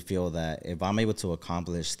personally feel that if I'm able to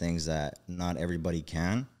accomplish things that not everybody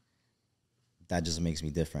can, that just makes me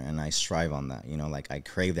different, and I strive on that. Like I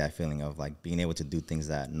crave that feeling of like being able to do things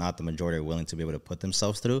that not the majority are willing to be able to put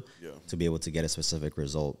themselves through to be able to get a specific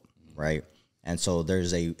result, right? And so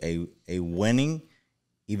there's a winning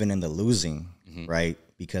even in the losing, right?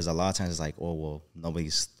 Because a lot of times it's like, oh well,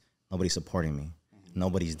 nobody's supporting me,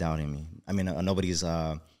 nobody's doubting me. I mean, nobody's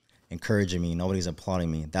encouraging me, nobody's applauding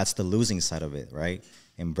me. That's the losing side of it, right?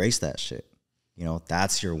 Embrace that shit.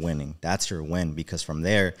 That's your winning. That's your win, because from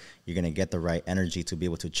there you're gonna get the right energy to be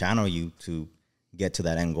able to channel you to get to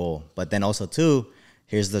that end goal. But then also too,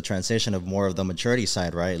 here's the transition of more of the maturity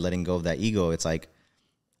side, right? Letting go of that ego. It's like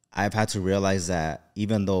I've had to realize that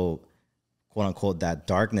even though, quote unquote, that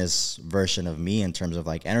darkness version of me in terms of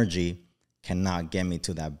like energy cannot get me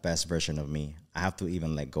to that best version of me, I have to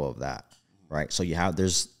even let go of that, right? So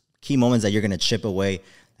there's key moments that you're going to chip away,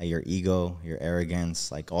 like your ego, your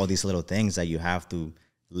arrogance, like all these little things that you have to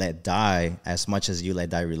let die. As much as you let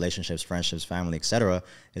die relationships, friendships, family, etc.,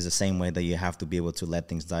 is the same way that you have to be able to let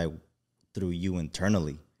things die through you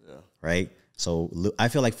internally, right? So I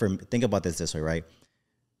feel like think about this way, right?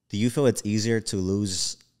 Do you feel it's easier to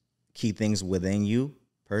lose key things within you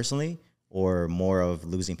personally, or more of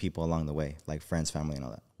losing people along the way, like friends, family, and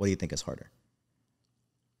all that? What do you think is harder?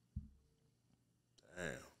 Damn.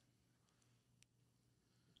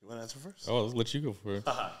 You want to answer first? Oh, I'll let you go for it.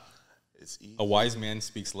 It's easy. A wise man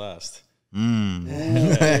speaks last.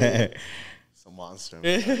 It's a monster.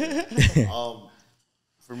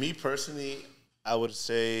 For me personally, I would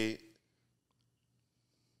say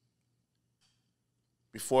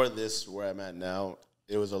before this, where I'm at now,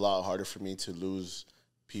 it was a lot harder for me to lose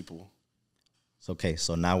people. Okay,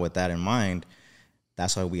 so now with that in mind,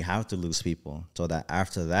 that's why we have to lose people, so that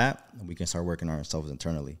after that, we can start working on ourselves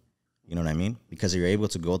internally. You know what I mean? Because you're able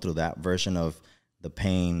to go through that version of the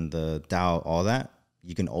pain, the doubt, all that.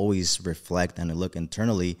 You can always reflect and look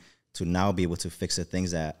internally to now be able to fix the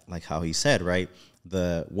things that, like how he said, right?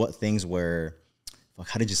 What things were,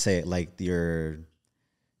 how did you say it? Like you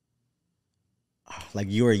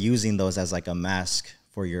are using those as like a mask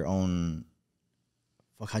for your own,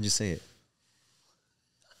 how'd you say it?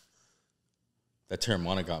 That term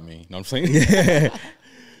wanna got me. No, I'm playing.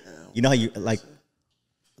 You know how you, like,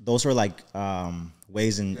 those were like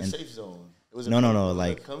ways in safe zone. It was no,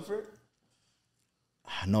 like comfort.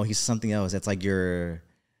 No, he's something else. That's like your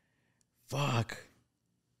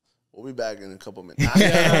We'll be back in a couple minutes. Give me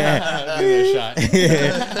a shot.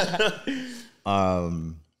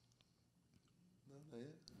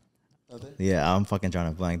 Yeah, I'm fucking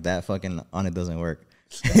trying to blank. That fucking on it doesn't work.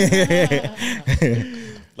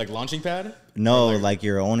 Like launching pad? No, like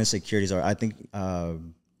your own insecurities are. I think I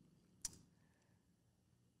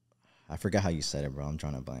forgot how you said it, bro. I'm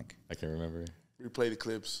trying to blank. I can't remember. Replay the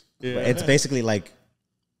clips. Yeah. But it's basically like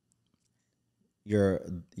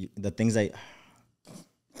the things that.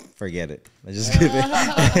 Forget it. Let's just give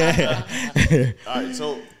it. All right,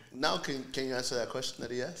 so now can you answer that question that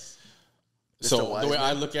he asked? So the way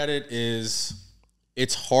I look at it is,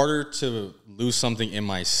 it's harder to lose something in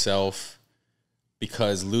myself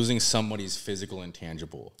because losing somebody's physical and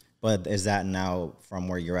tangible. But is that now from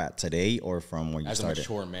where you're at today, or from where you started? As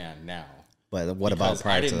a mature man now. But what about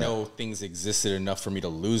prior I to didn't that? know things existed enough for me to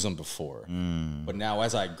lose them before. But now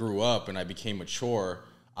as I grew up and I became mature,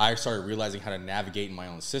 I started realizing how to navigate in my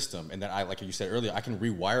own system. And that like you said earlier, I can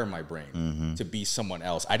rewire my brain to be someone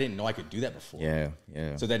else. I didn't know I could do that before. Yeah.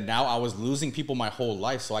 So then now I was losing people my whole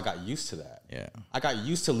life, so I got used to that. Yeah. I got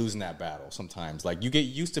used to losing that battle sometimes. Like, you get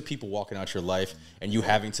used to people walking out your life and you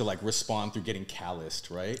having to, like, respond through getting calloused,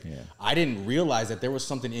 right? Yeah. I didn't realize that there was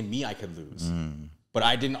something in me I could lose. But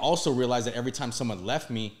I didn't also realize that every time someone left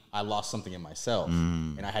me, I lost something in myself.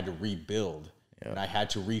 And I had to rebuild. And I had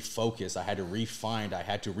to refocus. I had to refine. I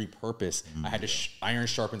had to repurpose. I had to iron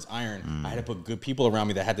sharpens iron. I had to put good people around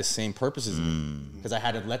me that had the same purposes as me because I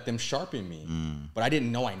had to let them sharpen me. But I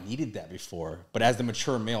didn't know I needed that before. But as the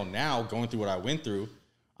mature male now, going through what I went through,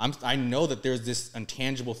 I know that there's this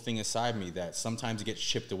intangible thing inside me that sometimes it gets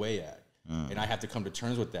chipped away at. And I have to come to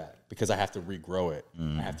terms with that because I have to regrow it.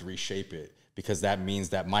 I have to reshape it because that means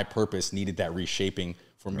that my purpose needed that reshaping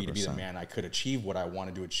for me to be the man I could achieve what I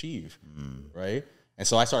wanted to achieve, right? And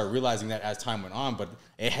so I started realizing that as time went on, but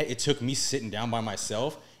it took me sitting down by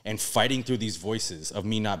myself and fighting through these voices of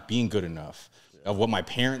me not being good enough, of what my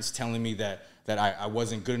parents telling me that I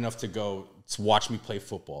wasn't good enough to go to watch me play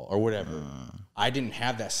football or whatever. I didn't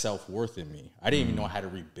have that self-worth in me. I didn't even know how to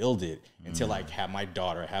rebuild it until I had my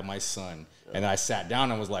daughter, I had my son, and I sat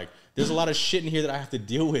down and was like, there's a lot of shit in here that I have to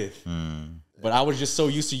deal with. But I was just so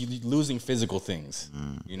used to losing physical things,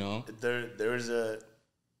 you know? There is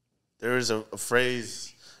a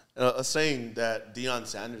phrase, a saying that Deion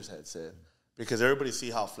Sanders had said, because everybody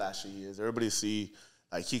see how flashy he is. Everybody see,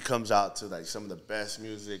 like, he comes out to, like, some of the best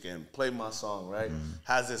music and play my song, right?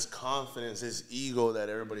 Has this confidence, this ego that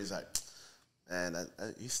everybody's like, man,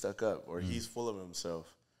 he's stuck up or he's full of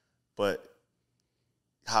himself. But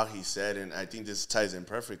how he said, and I think this ties in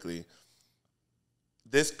perfectly,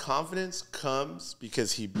 this confidence comes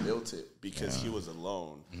because he built it, because he was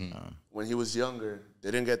alone. When he was younger,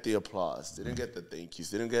 didn't get the applause, didn't get the thank yous,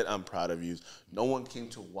 didn't get I'm proud of yous. No one came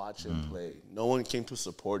to watch him play. No one came to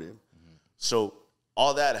support him. So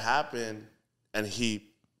all that happened, and he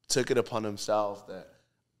took it upon himself that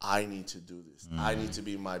I need to do this. I need to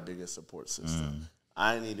be my biggest support system.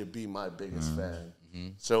 I need to be my biggest fan.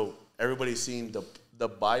 So everybody's seen the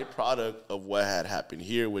byproduct of what had happened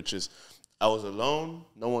here, which is I was alone.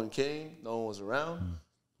 No one came. No one was around.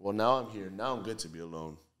 Well, now I'm here. Now I'm good to be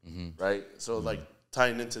alone, right? So, like,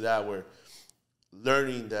 tying into that, we're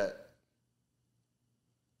learning that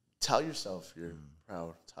tell yourself you're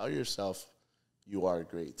proud. Tell yourself you are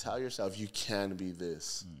great. Tell yourself you can be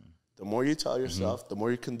this. The more you tell yourself, the more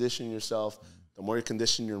you condition yourself, the more you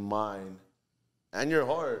condition your mind and your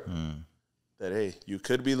heart that, hey, you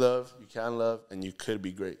could be loved, you can love, and you could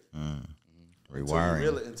be great.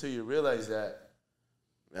 Rewiring. Until you realize that,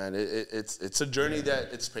 man, it's a journey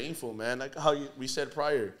that it's painful, man. Like how we said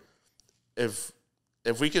prior, if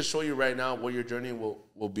we could show you right now what your journey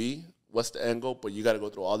will be, what's the end goal, but you got to go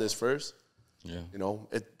through all this first. Yeah, you know,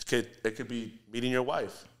 it could be meeting your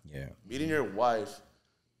wife. Yeah, meeting your wife,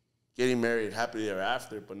 getting married happily ever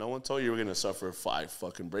after, but no one told you were gonna suffer 5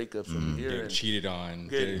 fucking breakups from here. Getting cheated on,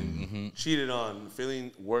 cheated on,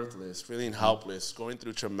 feeling worthless, feeling helpless, going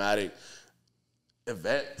through traumatic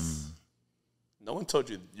events. No one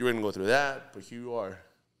told you you were gonna go through that, but here you are,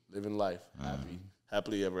 living life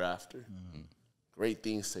happily ever after. Great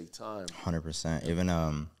things take time. 100%. Even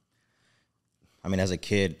I mean, as a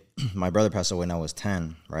kid, my brother passed away when I was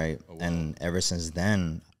 10, right? Oh, wow. And ever since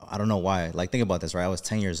then, I don't know why. Like, think about this, right? I was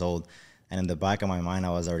 10 years old, and in the back of my mind, I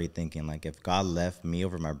was already thinking, like, if God left me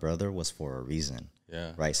over my brother, was for a reason.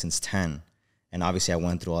 Yeah. Right? Since 10. And obviously, I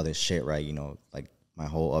went through all this shit, right? You know, like, my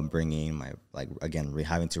whole upbringing, my, like, again,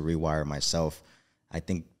 having to rewire myself. I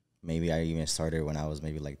think maybe I even started when I was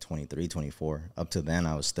maybe like 23, 24. Up to then,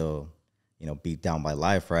 I was still, you know, beat down by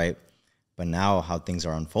life, right? But now how things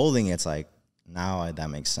are unfolding, it's like, now that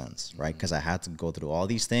makes sense, right? Because I had to go through all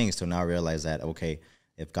these things to now realize that, okay,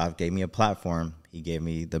 if God gave me a platform, he gave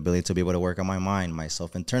me the ability to be able to work on my mind,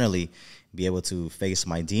 myself internally, be able to face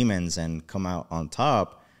my demons and come out on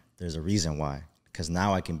top, there's a reason why. Because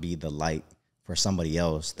now I can be the light for somebody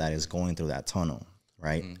else that is going through that tunnel,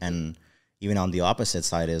 right? And even on the opposite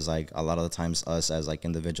side is like a lot of the times us as like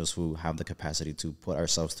individuals who have the capacity to put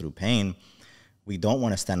ourselves through pain, we don't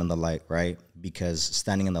want to stand in the light, right? Because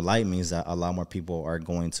standing in the light means that a lot more people are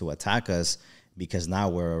going to attack us because now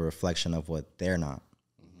we're a reflection of what they're not,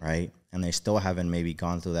 right? And they still haven't maybe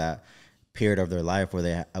gone through that period of their life where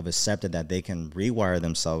they have accepted that they can rewire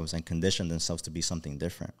themselves and condition themselves to be something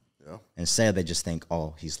different. Yeah. Instead, they just think,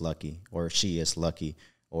 oh, he's lucky, or she is lucky,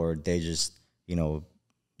 or they just, you know,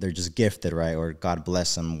 they're just gifted, right? Or God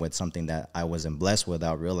bless them with something that I wasn't blessed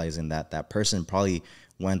without realizing that that person probably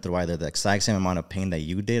went through either the exact same amount of pain that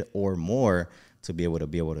you did or more to be able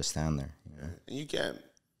to stand there. You know? And you can't.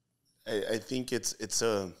 I think it's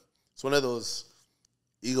one of those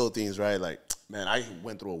ego things, right? Like, man, I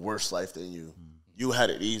went through a worse life than you. You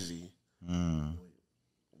had it easy.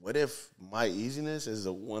 What if my easiness is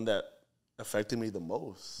the one that affected me the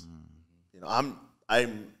most? You know, I've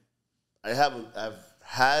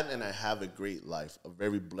had and I have a great life, a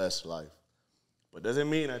very blessed life. But doesn't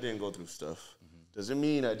mean I didn't go through stuff. doesn't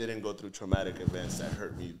mean I didn't go through traumatic events that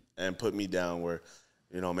hurt me and put me down where,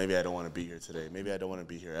 maybe I don't want to be here today. Maybe I don't want to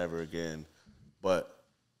be here ever again. But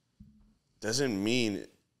doesn't mean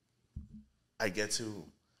I get to,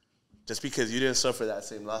 just because you didn't suffer that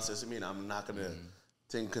same loss doesn't mean I'm not going to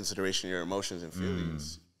take into consideration your emotions and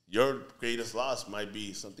feelings. Your greatest loss might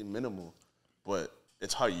be something minimal, but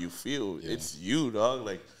it's how you feel. Yeah. It's you, dog.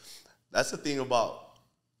 Like, that's the thing about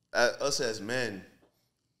us as men.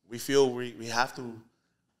 We feel we have to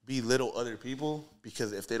belittle other people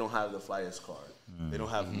because if they don't have the flyest car, they don't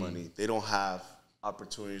have money, they don't have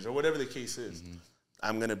opportunities, or whatever the case is,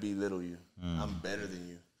 I'm going to belittle you. I'm better than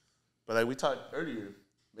you. But like we talked earlier,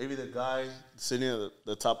 maybe the guy sitting at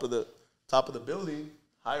the top of the building,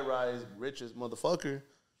 high-rise, richest motherfucker,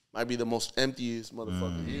 might be the most emptiest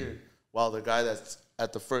motherfucker here, while the guy that's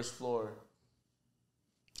at the first floor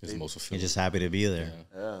is most fulfilled. You're just happy to be there.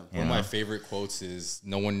 Yeah. One of my favorite quotes is,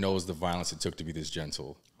 "No one knows the violence it took to be this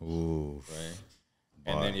gentle." Ooh. Right?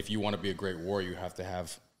 And then if you want to be a great warrior, you have to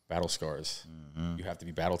have battle scars. You have to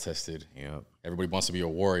be battle tested. Yep. Everybody wants to be a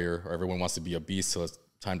warrior, or everyone wants to be a beast, so it's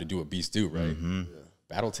time to do what beasts do, right? Yeah.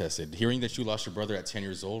 Battle tested. Hearing that you lost your brother at 10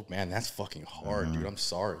 years old, man, that's fucking hard, dude. I'm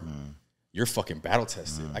sorry. You're fucking battle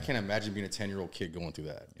tested. I can't imagine being a 10-year-old kid going through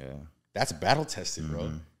that. Yeah. That's battle tested,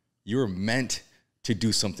 bro. You were meant to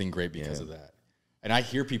do something great because of that. And I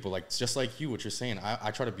hear people, like, just like you, what you're saying, I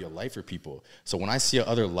try to be a light for people. So when I see a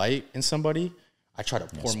other light in somebody, I try to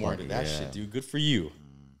pour more into that shit, dude. Good for you.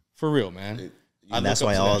 For real, man. And that's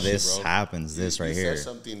why all this happens, this right here. You said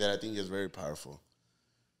something that I think is very powerful.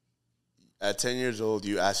 At 10 years old,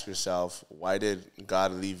 you ask yourself, why did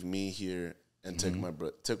God leave me here and took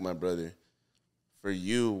my brother? For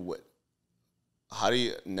you, how do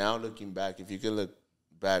you, now looking back, if you could look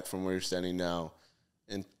back from where you're standing now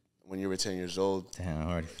and when you were 10 years old. Damn,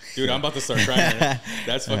 hard. Dude, I'm about to start crying. Man.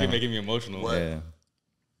 That's fucking making me emotional.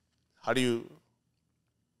 How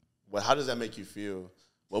does that make you feel?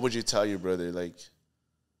 What would you tell your brother? Like,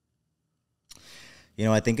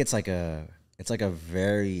 I think it's like a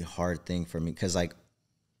very hard thing for me because, like,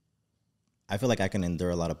 I feel like I can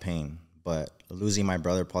endure a lot of pain, but losing my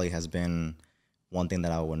brother probably has been one thing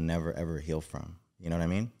that I will never, ever heal from. You know what I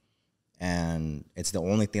mean? And it's the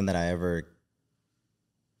only thing that I ever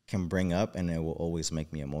can bring up, and it will always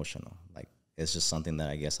make me emotional. Like, it's just something that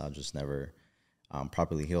I guess I'll just never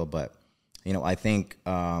properly heal. But, I think,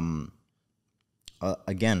 again,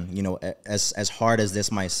 as hard as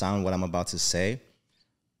this might sound, what I'm about to say,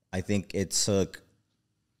 I think it took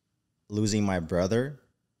losing my brother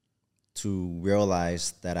to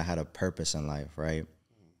realize that I had a purpose in life, right?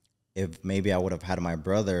 If maybe I would have had my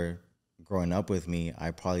brother growing up with me,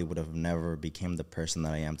 I probably would have never became the person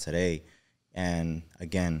that I am today. And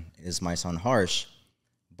again, this might sound harsh,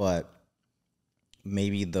 but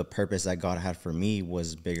maybe the purpose that God had for me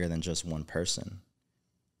was bigger than just one person,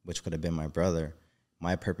 which could have been my brother.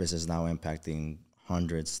 My purpose is now impacting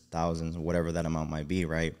hundreds, thousands, whatever that amount might be,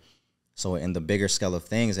 right? So in the bigger scale of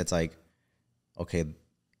things, it's like, okay,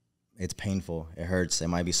 it's painful, it hurts, it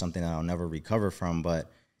might be something that I'll never recover from, but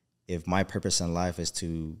if my purpose in life is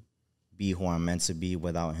to be who I'm meant to be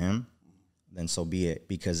without him, then so be it.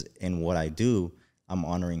 Because in what I do, I'm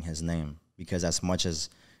honoring his name. Because as much as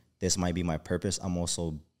this might be my purpose, I'm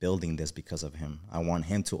also building this because of him. I want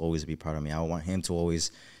him to always be proud of me. I want him to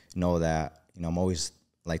always know that, I'm always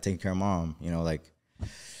like taking care of mom, like,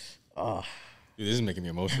 oh. Dude, this is making me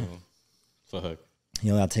emotional. Fuck.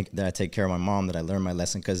 That I take care of my mom, that I learned my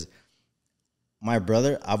lesson. Because my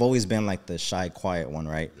brother, I've always been like the shy, quiet one,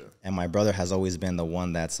 right? Yeah. And my brother has always been the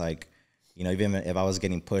one that's like, even if I was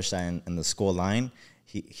getting pushed in the school line,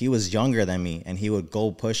 he was younger than me, and he would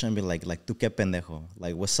go push and be like tu que pendejo,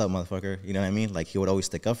 like, what's up, motherfucker? You know what I mean? Like, he would always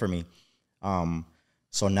stick up for me.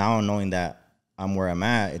 So now knowing that I'm where I'm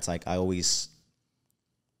at, it's like I always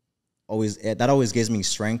that always gives me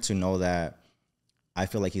strength to know that I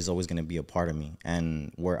feel like he's always going to be a part of me.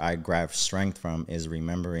 And where I grab strength from is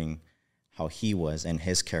remembering how he was and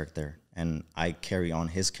his character, and I carry on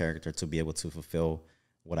his character to be able to fulfill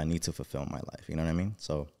what I need to fulfill in my life. You know what I mean?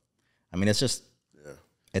 So, I mean, it's just,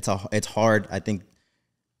 it's hard. I think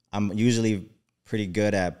I'm usually pretty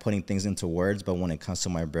good at putting things into words, but when it comes to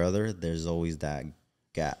my brother, there's always that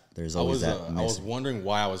gap. There's always that I was wondering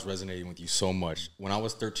why I was resonating with you so much. When I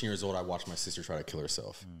was 13 years old, I watched my sister try to kill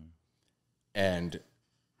herself. And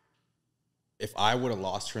if I would have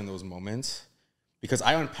lost her in those moments, because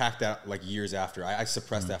I unpacked that like years after. I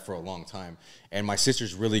suppressed that for a long time. And my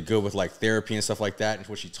sister's really good with like therapy and stuff like that. And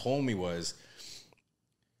what she told me was,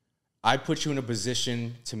 I put you in a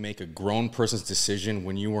position to make a grown person's decision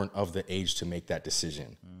when you weren't of the age to make that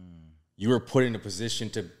decision. You were put in a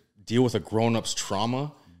position to deal with a grown-up's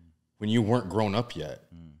trauma when you weren't grown up yet.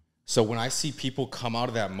 So when I see people come out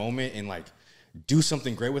of that moment and like do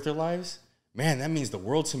something great with their lives, man, that means the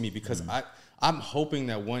world to me, because I'm hoping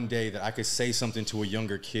that one day that I could say something to a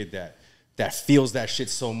younger kid that feels that shit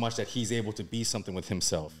so much that he's able to be something with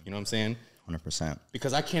himself. You know what I'm saying? 100%.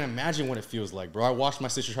 Because I can't imagine what it feels like, bro. I watched my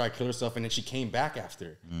sister try to kill herself, and then she came back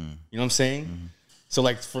after. You know what I'm saying? So,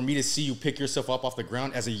 like, for me to see you pick yourself up off the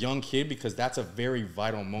ground as a young kid, because that's a very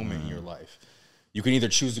vital moment in your life. You can either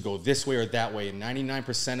choose to go this way or that way, and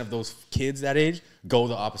 99% of those kids that age go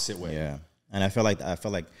the opposite way. Yeah, and I feel like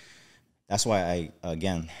that's why I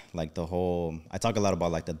talk a lot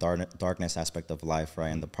about like the darkness aspect of life, right,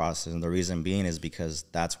 and the process, and the reason being is because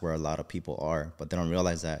that's where a lot of people are, but they don't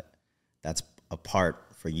realize that that's a part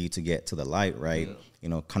for you to get to the light, right? Yeah. You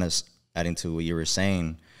know, kind of adding to what you were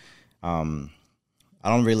saying. I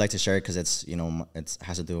don't really like to share it because it's, you know, it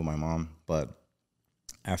has to do with my mom. But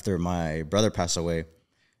after my brother passed away,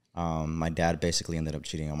 my dad basically ended up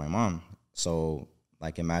cheating on my mom. So,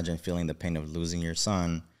 like, imagine feeling the pain of losing your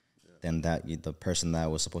son, then the person that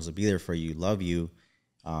was supposed to be there for you, love you,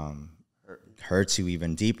 hurts you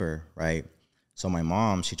even deeper, right? So my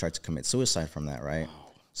mom, she tried to commit suicide from that, right? Wow.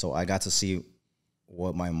 So I got to see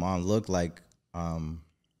what my mom looked like.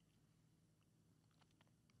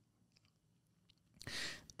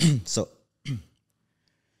 So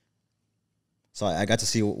I got to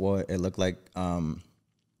see what it looked like to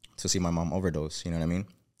see my mom overdose, you know what I mean?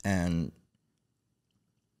 And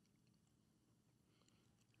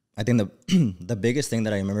I think the biggest thing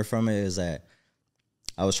that I remember from it is that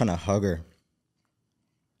I was trying to hug her.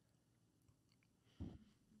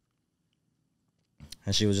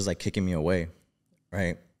 And she was just like kicking me away,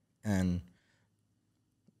 right? And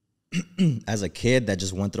as a kid that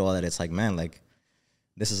just went through all that, it's like, man, like,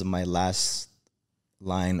 this is my last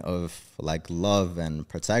line of like love and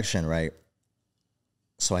protection, right?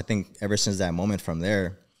 So I think ever since that moment from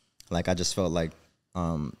there, like, I just felt like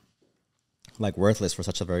worthless for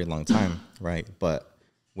such a very long time, right? But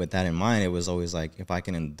with that in mind, it was always like, if I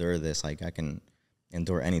can endure this, like, I can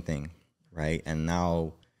endure anything, right? And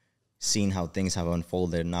now, seeing how things have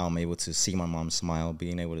unfolded, now I'm able to see my mom smile,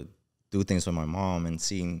 being able to do things with my mom, and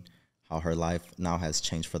seeing how her life now has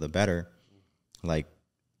changed for the better. Like,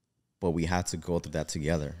 but we had to go through that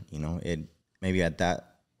together, you know? It maybe at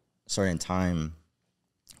that certain time,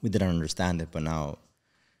 we didn't understand it, but now,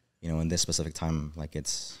 you know, in this specific time, like,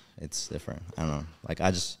 it's different. I don't know. Like,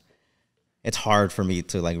 it's hard for me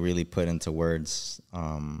to like really put into words,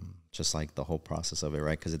 just like the whole process of it,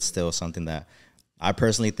 right? Because it's still something that I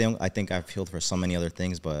personally think I've healed for so many other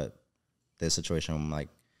things, but this situation, I'm like,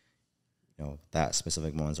 you know, that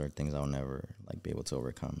specific moments are things I'll never like be able to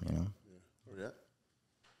overcome, you know? Yeah.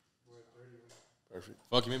 Perfect.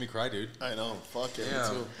 Fuck, you made me cry, dude. I know. Fuck yeah,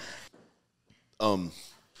 Yeah. me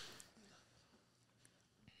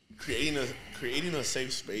too. Creating a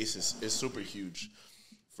safe space is super huge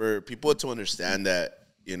for people to understand that,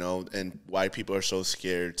 you know, and why people are so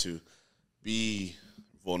scared to be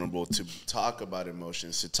vulnerable, to talk about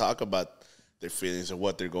emotions, to talk about their feelings or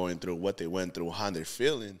what they're going through, what they went through, how they're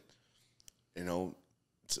feeling. You know,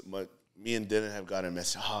 me and Dylan have got a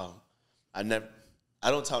message. Oh, I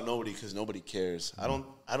don't tell nobody because nobody cares. I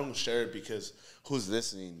don't share it because who's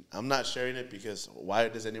listening. I'm not sharing it because why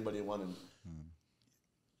does anybody want to?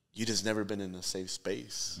 You just never been in a safe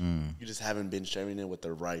space. You just haven't been sharing it with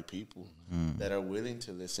the right people that are willing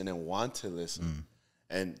to listen and want to listen.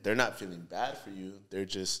 And they're not feeling bad for you.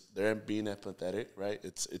 They're being empathetic, right?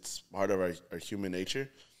 It's part of our human nature.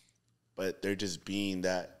 But they're just being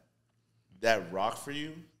that rock for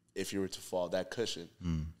you if you were to fall, that cushion.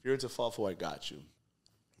 If you were to fall for, I got you.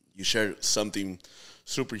 You shared something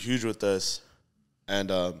super huge with us.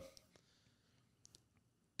 And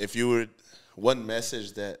if you were, one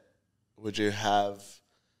message that would you have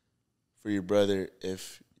for your brother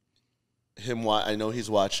if I know he's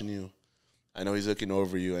watching you. I know he's looking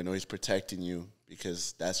over you. I know he's protecting you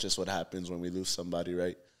because that's just what happens when we lose somebody,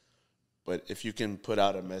 right? But if you can put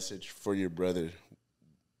out a message for your brother,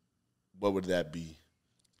 what would that be?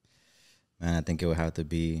 Man, I think it would have to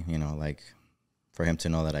be, you know, like, for him to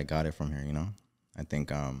know that I got it from here, you know? I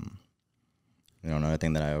think, you know, another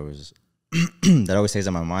thing that I always, that always stays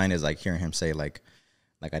in my mind is, like, hearing him say, like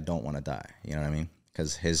I don't want to die, you know what I mean?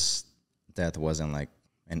 Because his death wasn't, like,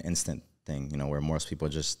 an instant thing, you know, where most people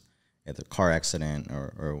just, either car accident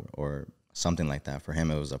or something like that. For him,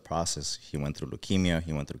 it was a process. He went through leukemia.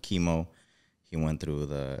 He went through chemo. He went through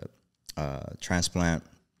the transplant.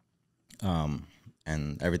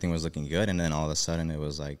 And everything was looking good. And then all of a sudden, it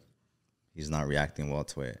was like he's not reacting well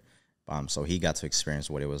to it. So he got to experience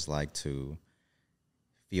what it was like to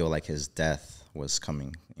feel like his death was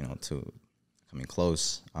coming, to coming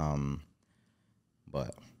close.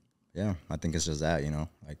 But yeah, I think it's just that,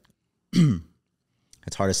 like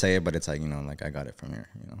it's hard to say it, but it's like, like I got it from here,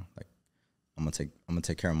 like I'm gonna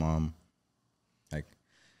take care of mom. Like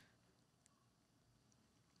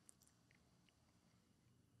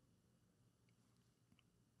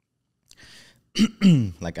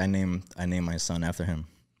like I named my son after him,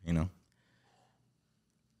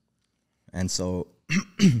 And so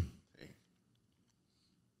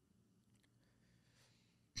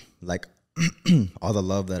like all the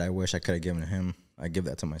love that I wish I could have given to him, I give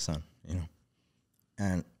that to my son,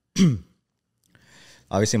 And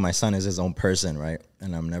obviously my son is his own person, right?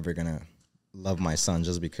 And I'm never going to love my son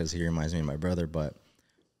just because he reminds me of my brother, but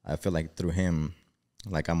I feel like through him,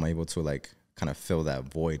 like I'm able to like kind of fill that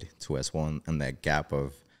void to as well, and that gap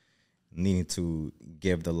of needing to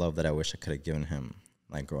give the love that I wish I could have given him,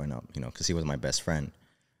 like growing up, because he was my best friend.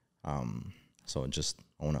 So just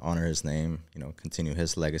I want to honor his name, continue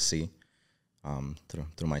his legacy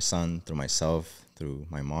through my son, through myself, through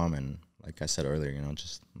my mom, and like I said earlier,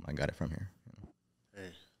 just I got it from here.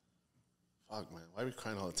 Hey, fuck, man, why are we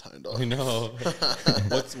crying all the time, dog? I know.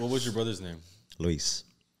 What was your brother's name? Luis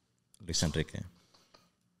Enrique.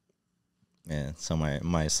 Yeah, so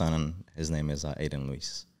my son, his name is Aiden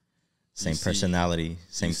Luis. Same personality,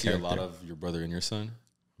 same character. You see a lot of your brother and your son?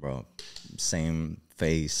 Bro, same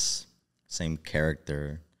face, same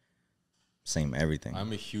character, same everything.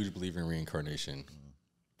 I'm a huge believer in reincarnation.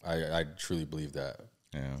 I truly believe that.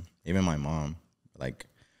 Yeah, even my mom, like,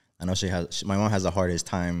 I know my mom has the hardest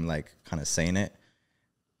time, like, kind of saying it,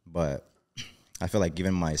 but I feel like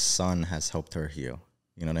even my son has helped her heal.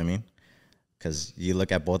 You know what I mean? Because you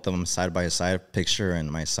look at both of them side by side, picture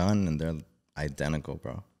and my son, and they're identical,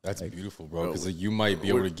 bro. That's like, beautiful, bro. Because like, you might be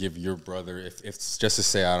able to give your brother, if it's just to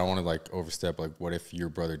say, I don't want to like overstep, like what if your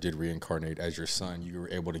brother did reincarnate as your son? You were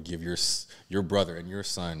able to give your brother and your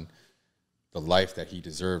son the life that he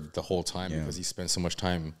deserved the whole time because he spent so much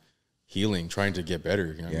time healing, trying to get better.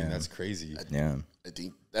 You know what I mean? That's crazy. I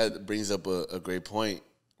think that brings up a great point.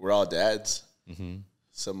 We're all dads. Mm-hmm.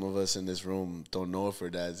 Some of us in this room don't know if we're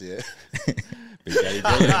dads yet. Big Daddy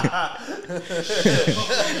Dylan.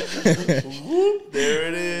 There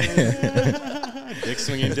it is. Dick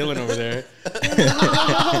swinging Dylan over there.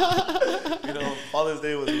 Father's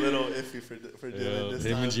Day was a little iffy for Dylan this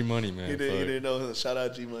him time. And G Money, man. He didn't know. Shout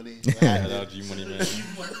out G Money. Shout out G Money, man.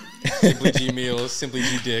 Simply G Meals, Simply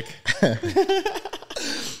G Dick.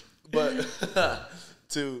 But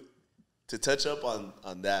to touch up on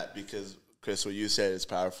that, because Chris, what you said is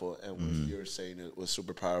powerful, and what you were saying it was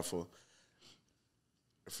super powerful.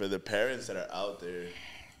 For the parents that are out there,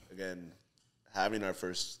 again,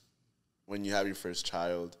 when you have your first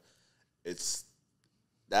child,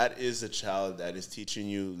 that is a child that is teaching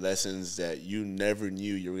you lessons that you never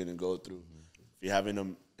knew you were going to go through. If you're having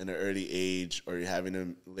them in an early age or you're having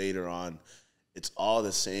them later on, it's all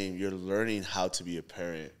the same. You're learning how to be a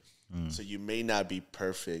parent. So you may not be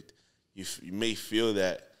perfect. You may feel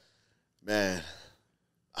that, man,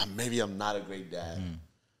 maybe I'm not a great dad.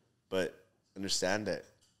 But understand that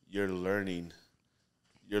you're learning.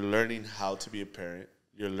 You're learning how to be a parent.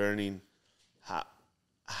 You're learning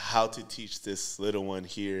how to teach this little one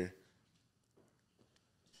here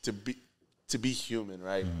to be human,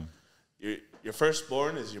 right? Your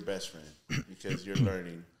firstborn is your best friend because you're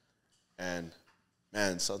learning. And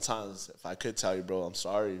man, sometimes if I could tell you, bro, I'm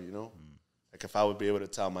sorry, like if I would be able to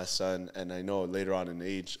tell my son, and I know later on in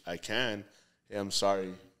age I can, hey, I'm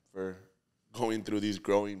sorry for going through these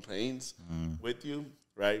growing pains with you,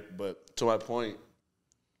 right? But to my point,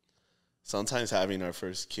 sometimes having our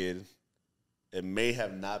first kid, it may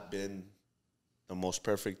have not been the most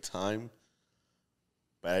perfect time,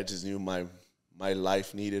 but I just knew my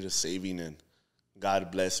life needed a saving, and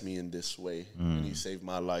God blessed me in this way, and He saved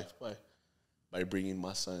my life by bringing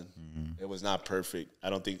my son. It was not perfect. I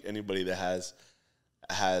don't think anybody that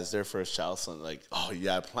has their first child son like, oh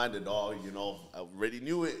yeah, I planned it all. I already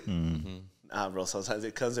knew it. Nah, bro. Sometimes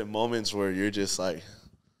it comes in moments where you're just like,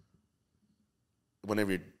 one of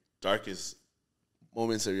your darkest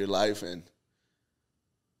moments of your life, and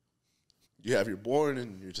you have your born,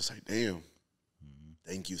 and you're just like, damn,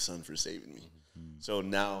 thank you, son, for saving me. So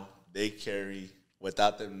now they carry,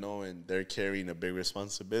 without them knowing, they're carrying a big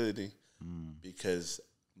responsibility because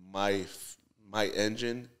my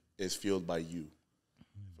engine is fueled by you.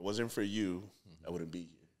 If it wasn't for you, I wouldn't be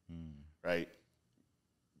here, right?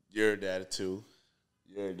 You're a dad too.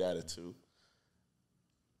 You're a dad too.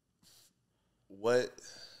 What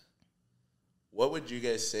would you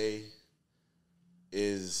guys say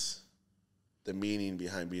is the meaning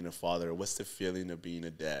behind being a father? What's the feeling of being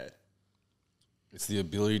a dad? It's the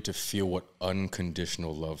ability to feel what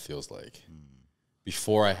unconditional love feels like.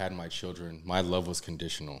 Before I had my children, my love was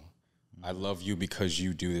conditional. I love you because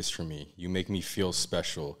you do this for me. You make me feel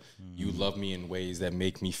special. You love me in ways that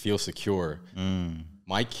make me feel secure.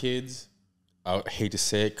 My kids, I hate to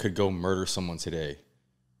say it, could go murder someone today,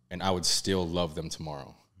 and I would still love them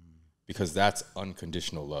tomorrow, because that's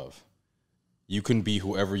unconditional love. You can be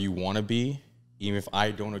whoever you want to be, even if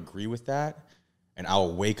I don't agree with that, and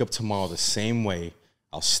I'll wake up tomorrow the same way.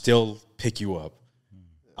 I'll still pick you up.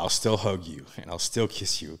 I'll still hug you, and I'll still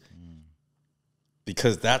kiss you,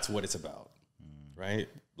 because that's what it's about, right?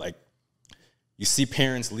 Like, you see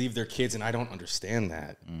parents leave their kids, and I don't understand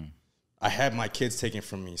that. I had my kids taken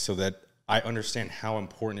from me so that I understand how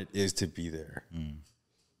important it is to be there.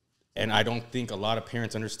 And I don't think a lot of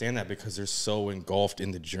parents understand that because they're so engulfed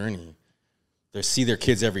in the journey. They see their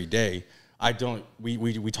kids every day. I don't,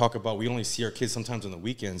 we talk about, we only see our kids sometimes on the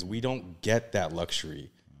weekends. We don't get that luxury.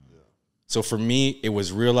 So for me, it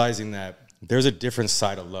was realizing that there's a different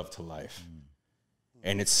side of love to life.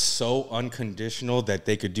 And it's so unconditional that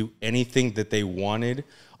they could do anything that they wanted.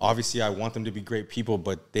 Obviously, I want them to be great people,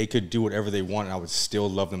 but they could do whatever they want, and I would still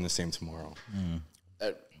love them the same tomorrow.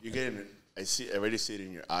 You're getting, I already see it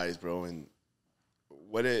in your eyes, bro. And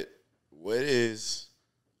what is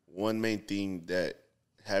one main thing that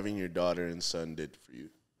having your daughter and son did for you?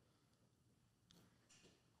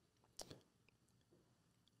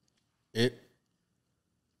 It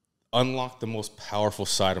unlocked the most powerful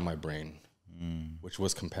side of my brain, which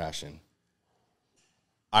was compassion.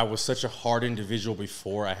 I was such a hard individual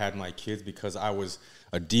before I had my kids because I was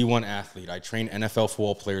a D1 athlete. I trained NFL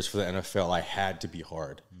football players for the NFL. I had to be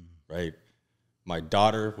hard, right? My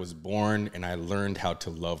daughter was born, and I learned how to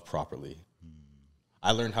love properly.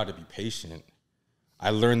 I learned how to be patient. I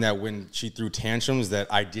learned that when she threw tantrums that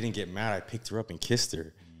I didn't get mad. I picked her up and kissed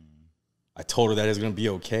her. I told her that it was going to be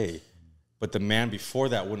okay. But the man before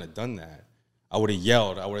that wouldn't have done that. I would have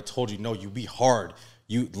yelled. I would have told you, no, you be hard.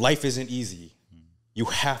 Life isn't easy. You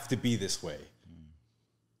have to be this way.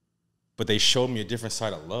 But they showed me a different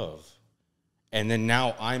side of love. And then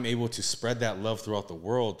now I'm able to spread that love throughout the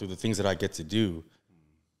world through the things that I get to do,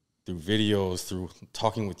 through videos, through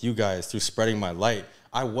talking with you guys, through spreading my light.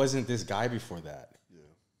 I wasn't this guy before that.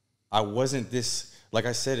 I wasn't this, like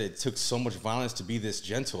I said, it took so much violence to be this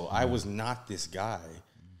gentle. I was not this guy.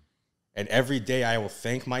 And every day I will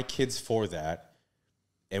thank my kids for that.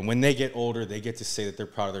 And when they get older, they get to say that they're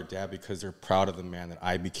proud of their dad because they're proud of the man that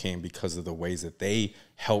I became because of the ways that they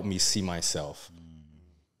helped me see myself.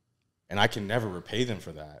 And I can never repay them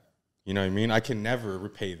for that. You know what I mean? I can never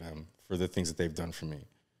repay them for the things that they've done for me.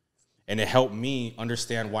 And it helped me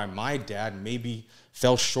understand why my dad maybe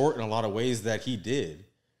fell short in a lot of ways that he did.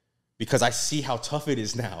 Because I see how tough it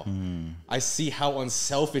is now. I see how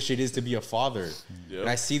unselfish it is to be a father. And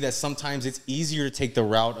I see that sometimes it's easier to take the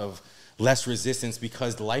route of less resistance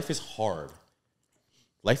because life is hard.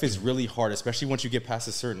 Life is really hard, especially once you get past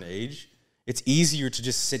a certain age. It's easier to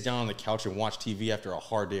just sit down on the couch and watch TV after a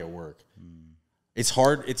hard day at work. It's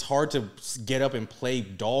hard to get up and play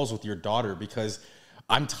dolls with your daughter because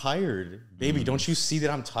I'm tired. Baby, don't you see that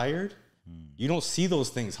I'm tired? You don't see those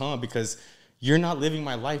things, huh? Because you're not living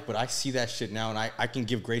my life, but I see that shit now, and I can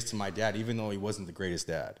give grace to my dad, even though he wasn't the greatest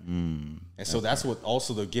dad. And so that's what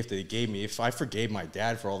also the gift that he gave me. If I forgave my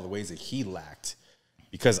dad for all the ways that he lacked,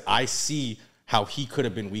 because I see how he could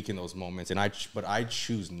have been weak in those moments, but I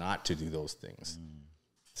choose not to do those things.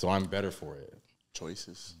 So I'm better for it.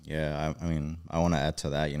 Choices. Yeah, I mean, I want to add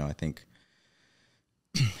to that. I think,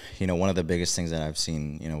 one of the biggest things that I've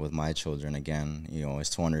seen, with my children, again,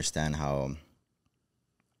 is to understand how,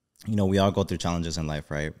 we all go through challenges in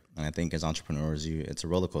life, right? And I think as entrepreneurs, it's a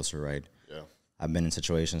roller coaster ride. Yeah. I've been in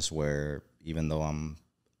situations where even though I'm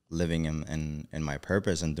living in my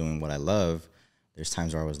purpose and doing what I love, there's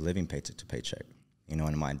times where I was living paycheck to paycheck.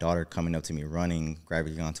 And my daughter coming up to me running,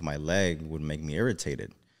 grabbing onto my leg would make me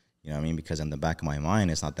irritated. You know what I mean? Because in the back of my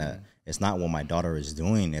mind, it's not what my daughter is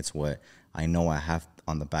doing. It's what I know I have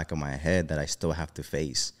on the back of my head that I still have to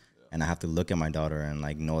face. Yeah. And I have to look at my daughter and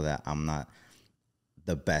know that I'm not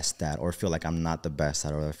the best dad, or feel like I'm not the best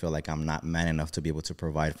dad, or I feel like I'm not man enough to be able to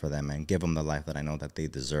provide for them and give them the life that I know that they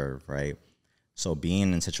deserve, right? So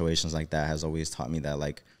being in situations like that has always taught me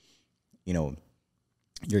that,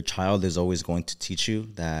 your child is always going to teach you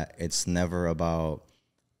that it's never about,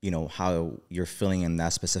 how you're feeling in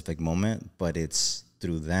that specific moment, but it's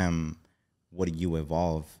through them, what do you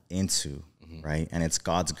evolve into, right? And it's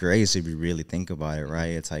God's grace if you really think about it, right?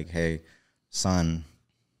 It's like, hey, son,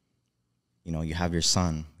 you know, you have your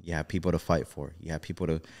son, you have people to fight for, you have people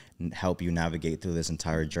to help you navigate through this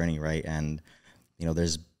entire journey, right? And, you know,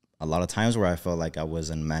 there's a lot of times where I felt like I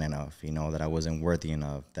wasn't man enough, you know, that I wasn't worthy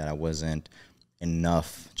enough, that I wasn't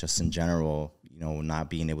enough just in general, you know, not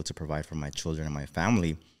being able to provide for my children and my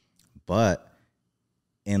family. But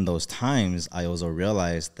in those times, I also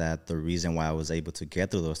realized that the reason why I was able to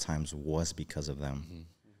get through those times was because of them. Mm-hmm.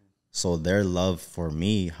 So their love for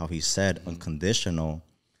me, how he said, unconditional,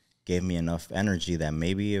 gave me enough energy that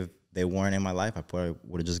maybe if they weren't in my life, I probably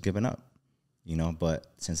would have just given up, you know. But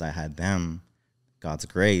since I had them, God's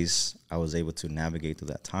grace, I was able to navigate through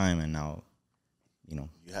that time, and now, you know,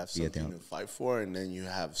 you have something to fight for, and then you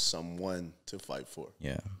have someone to fight for.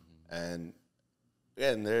 Yeah. And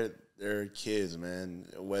they're kids, man.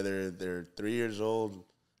 Whether they're 3 years old,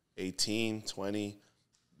 18, 20,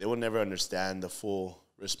 they will never understand the full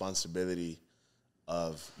responsibility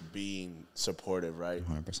of being supportive, right?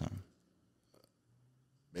 100%.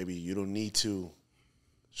 Maybe you don't need to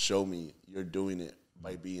show me you're doing it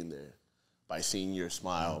by being there, by seeing your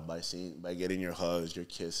smile, by getting your hugs, your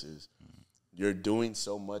kisses. You're doing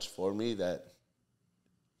so much for me that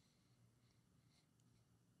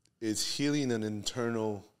it's healing an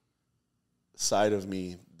internal side of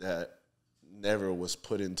me that never was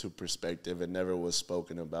put into perspective and never was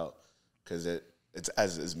spoken about, because it's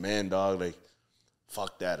as man, dog, like,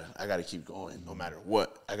 fuck that. I got to keep going no matter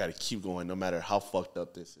what. I got to keep going no matter how fucked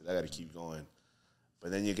up this is. I got to keep going.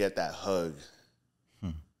 But then you get that hug,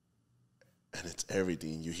 and it's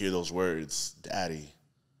everything. You hear those words, Daddy,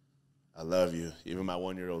 I love you. Even my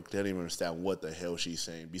 1-year-old didn't even understand what the hell she's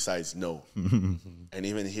saying besides no. And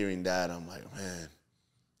even hearing that, I'm like, man.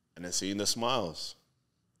 And then seeing the smiles.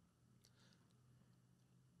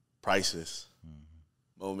 Priceless.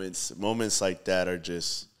 Moments like that are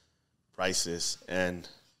just priceless. And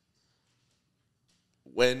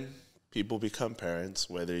when people become parents,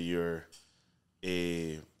 whether you're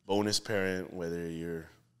a bonus parent, whether you're,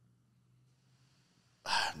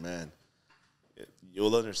 man,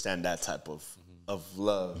 you'll understand that type of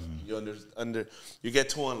love. You get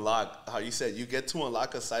to unlock, how you said, you get to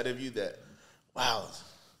unlock a side of you that, wow,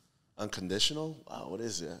 unconditional? Wow, what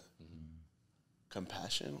is it?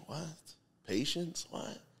 Compassion? What? Patience?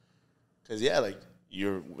 What? Because, yeah, like,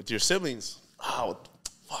 you're with your siblings, oh,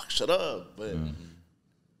 fuck, shut up. But,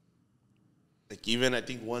 like, even I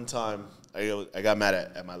think one time, I got mad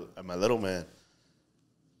at my little man.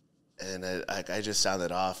 And I just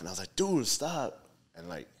sounded off, and I was like, dude, stop. And,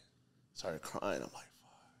 like, started crying. I'm like,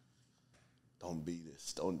 fuck, don't be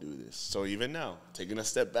this. Don't do this. So even now, taking a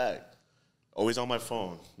step back, always on my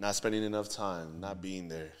phone, not spending enough time, not being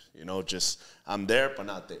there. You know, just I'm there but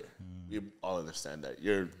not there. We all understand that.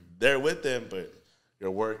 You're there with them, but you're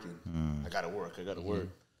working. I got to work.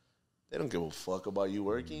 They don't give a fuck about you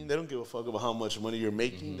working. They don't give a fuck about how much money you're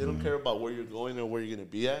making. They don't care about where you're going or where you're going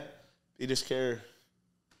to be at. They just care,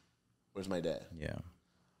 where's my dad? Yeah.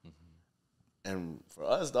 And for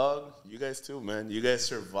us, dog, you guys too, man. You guys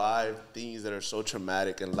survived things that are so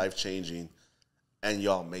traumatic and life-changing, and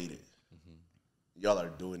y'all made it. Y'all are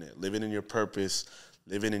doing it, living in your purpose,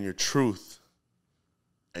 living in your truth,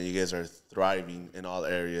 and you guys are thriving in all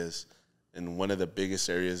areas. And one of the biggest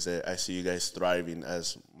areas that I see you guys thriving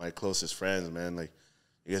as my closest friends, man, like,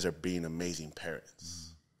 you guys are being amazing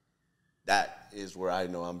parents. That is where I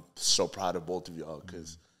know I'm so proud of both of y'all,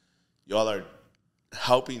 because y'all are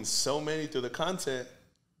helping so many through the content,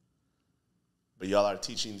 but y'all are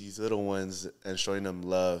teaching these little ones and showing them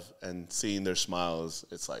love and seeing their smiles.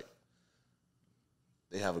 It's like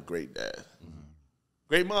they have a great dad.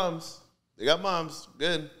 Great moms. They got moms.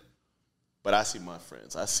 Good. But I see my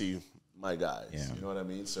friends. I see my guys. Yeah. You know what I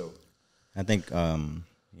mean? So I think,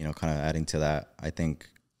 you know, kind of adding to that, I think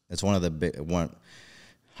it's one of the big one.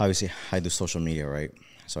 Obviously, I do social media, right?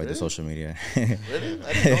 So really? I do social media. Really? I didn't know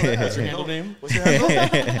that. What's your handle name? What's your handle?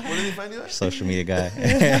 Where did he find you at? Social media guy.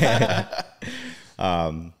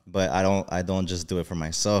 But I don't just do it for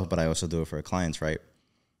myself, but I also do it for clients, right?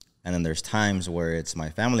 And then there's times where it's my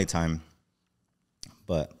family time,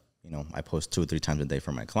 but, you know, I post 2 or 3 times a day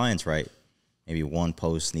for my clients, right? Maybe one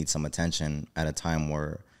post needs some attention at a time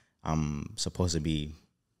where I'm supposed to be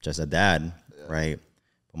just a dad, right?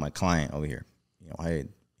 But my client over here,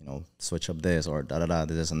 switch up this or da-da-da,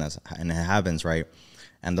 this and that. And it happens, right?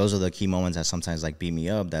 And those are the key moments that sometimes, like, beat me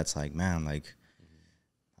up. That's like, man, like,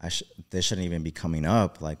 this shouldn't even be coming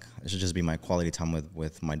up. Like, it should just be my quality time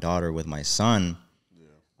with my daughter, with my son.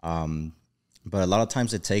 Yeah. But a lot of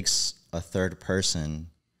times it takes a third person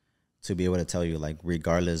to be able to tell you, like,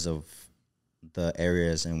 regardless of the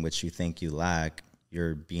areas in which you think you lack,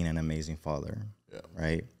 you're being an amazing father,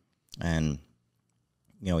 right? And,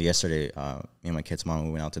 yesterday, me and my kid's mom,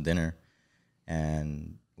 we went out to dinner,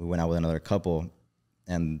 and we went out with another couple,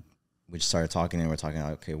 and we just started talking, and we're talking,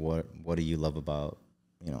 okay, what do you love about,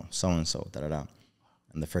 so and so, da da da.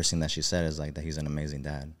 And the first thing that she said is like that he's an amazing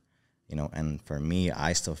dad, And for me,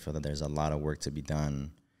 I still feel that there's a lot of work to be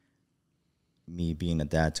done. Me being a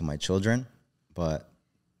dad to my children, but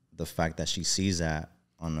the fact that she sees that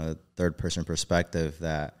on a third person perspective,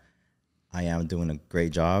 that I am doing a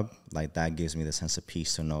great job, like that gives me the sense of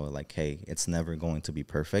peace to know, like, hey, it's never going to be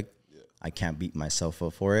perfect. Yeah. I can't beat myself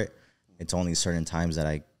up for it. It's only certain times that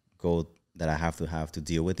I have to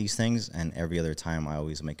deal with these things, and every other time I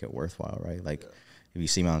always make it worthwhile, right? Like, if you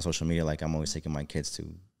see me on social media, like I'm always taking my kids to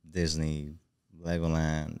Disney,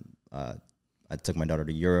 Legoland. I took my daughter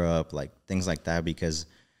to Europe, like things like that, because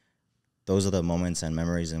those are the moments and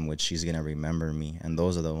memories in which she's gonna remember me, and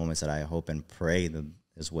those are the moments that I hope and pray that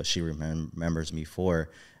is what she remembers me for,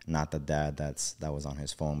 not the dad that was on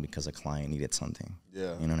his phone because a client needed something.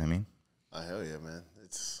 Yeah, you know what I mean? Oh, hell yeah, man!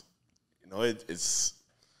 It's it's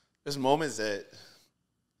there's moments that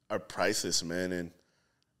are priceless, man, and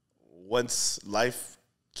once life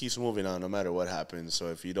keeps moving on, no matter what happens. So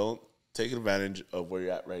if you don't take advantage of where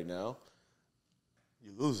you're at right now,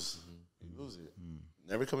 you lose. Mm-hmm. You lose it. Mm-hmm.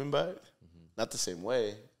 Never coming back. Mm-hmm. Not the same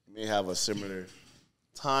way. You may have a similar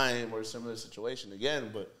time or a similar situation again,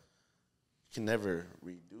 but you can never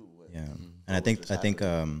redo what. Yeah, and I think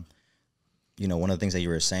one of the things that you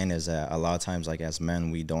were saying is that a lot of times, like as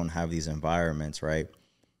men, we don't have these environments, right?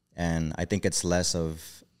 And I think it's less of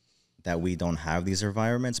that we don't have these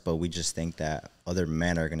environments, but we just think that other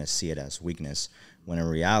men are going to see it as weakness, when in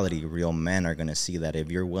reality, real men are going to see that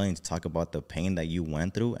if you're willing to talk about the pain that you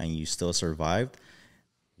went through and you still survived,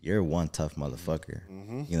 you're one tough motherfucker.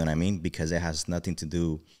 Mm-hmm. You know what I mean? Because it has nothing to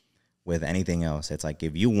do with anything else. It's like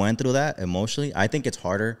if you went through that emotionally, I think it's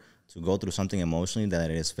harder to go through something emotionally than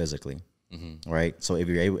it is physically, right? So if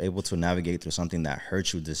you're able to navigate through something that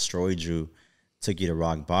hurt you, destroyed you, took you to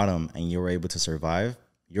rock bottom, and you were able to survive,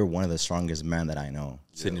 you're one of the strongest men that I know.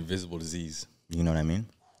 It's an invisible disease. You know what I mean?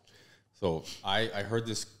 So I heard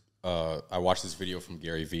this, I watched this video from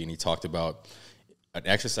Gary Vee, and he talked about an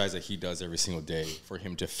exercise that he does every single day for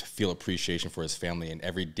him to feel appreciation for his family. And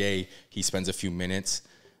every day he spends a few minutes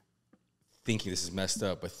thinking, this is messed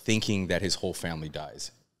up, but thinking that his whole family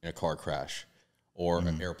dies in a car crash or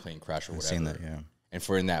an airplane crash or whatever. I've seen that, yeah. And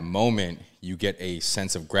in that moment, you get a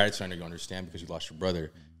sense of gratitude. I know you understand because you lost your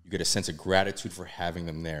brother. You get a sense of gratitude for having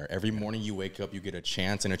them there. Every morning you wake up, you get a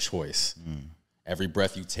chance and a choice. Every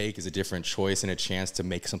breath you take is a different choice and a chance to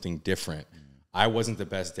make something different. I wasn't the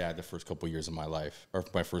best dad the first couple of years of my life, or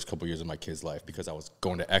my first couple of years of my kid's life, because I was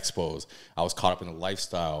going to expos. I was caught up in the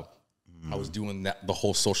lifestyle. I was doing the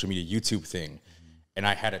whole social media YouTube thing. And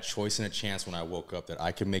I had a choice and a chance when I woke up that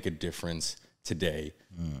I could make a difference today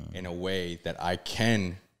in a way that I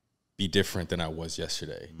can be different than I was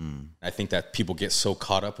yesterday. I think that people get so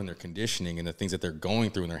caught up in their conditioning and the things that they're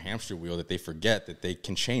going through in their hamster wheel that they forget that they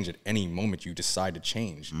can change at any moment you decide to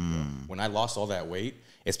change. When I lost all that weight,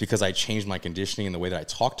 it's because I changed my conditioning and the way that I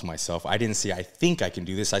talk to myself. I didn't say, I think I can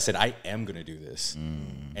do this. I said, I am going to do this.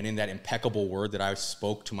 And in that impeccable word that I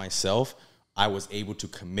spoke to myself, I was able to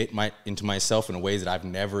commit into myself in ways that I've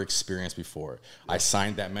never experienced before. I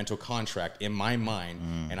signed that mental contract in my mind,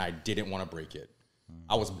 and I didn't want to break it.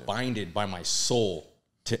 I was binded by my soul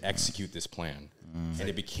to execute this plan. And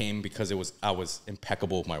it became because I was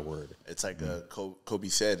impeccable with my word. It's like Kobe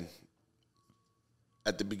said,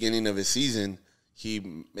 at the beginning of his season,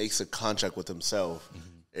 he makes a contract with himself.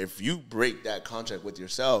 If you break that contract with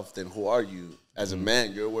yourself, then who are you? As a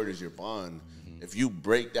man, your word is your bond. If you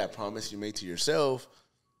break that promise you made to yourself,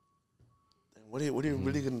 then what are you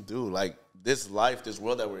really gonna do? Like this life, this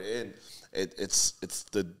world that we're in, it's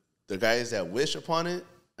the guys that wish upon it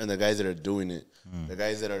and the guys that are doing it. The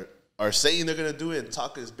guys that are saying they're gonna do it and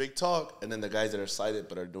talk this big talk, and then the guys that are silent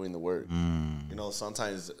but are doing the work. You know,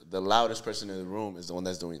 sometimes the loudest person in the room is the one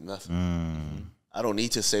that's doing nothing. I don't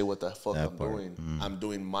need to say what the fuck I'm doing. I'm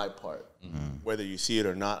doing my part. Whether you see it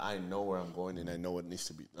or not, I know where I'm going and I know what needs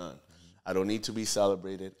to be done. I don't need to be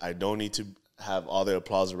celebrated. I don't need to have all the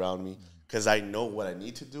applause around me because I know what I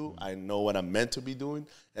need to do. I know what I'm meant to be doing,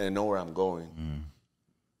 and I know where I'm going.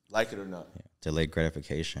 Like it or not. Yeah. Delayed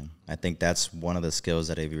gratification. I think that's one of the skills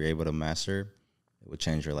that if you're able to master, it would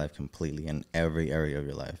change your life completely in every area of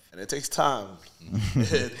your life. And it takes time.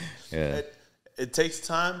 It takes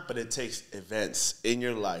time, but it takes events in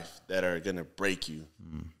your life that are going to break you.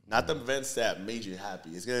 Not the events that made you happy.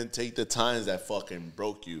 It's going to take the times that fucking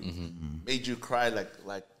broke you. Made you cry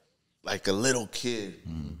like a little kid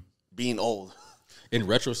being old. In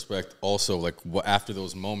retrospect, also, like after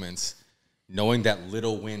those moments, knowing that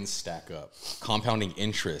little wins stack up, compounding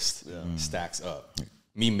interest stacks up,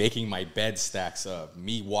 me making my bed stacks up,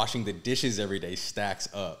 me washing the dishes every day stacks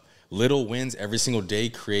up. Little wins every single day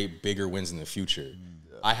create bigger wins in the future.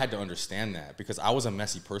 I had to understand that because I was a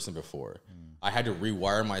messy person before. I had to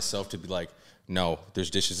rewire myself to be like, no, there's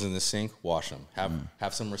dishes in the sink, wash them.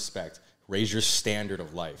 Have some respect. Raise your standard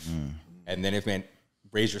of life. And then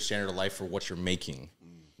raise your standard of life for what you're making.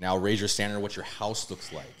 Now raise your standard of what your house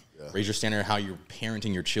looks like. Raise your standard of how you're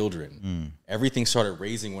parenting your children. Everything started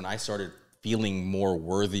raising when I started feeling more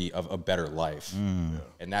worthy of a better life.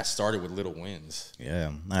 And that started with little wins. Yeah.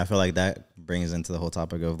 And I feel like that brings into the whole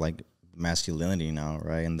topic of like masculinity now,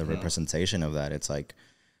 right? And the representation of that. It's like,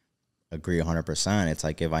 agree 100%. It's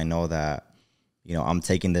like if I know that, you know, I'm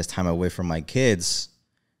taking this time away from my kids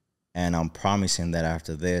and I'm promising that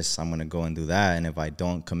after this, I'm going to go and do that. And if I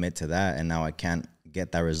don't commit to that and now I can't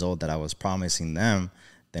get that result that I was promising them,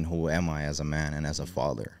 then who am I as a man and as a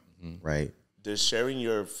father, right? Does sharing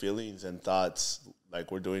your feelings and thoughts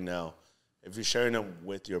like we're doing now, if you're sharing them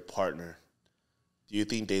with your partner, do you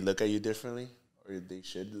think they look at you differently or they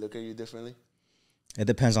should look at you differently? It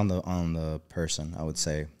depends on the person, I would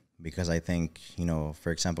say, because I think, you know,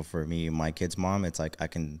 for example, for me, my kid's mom, it's like I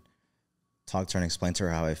can talk to her and explain to her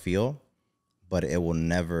how I feel, but it will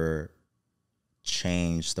never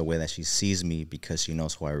change the way that she sees me because she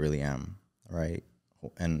knows who I really am, right?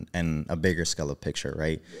 And a bigger scale of picture,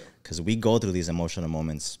 right? Because we go through these emotional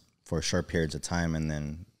moments for short periods of time, and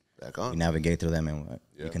then we navigate through them and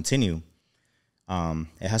we continue.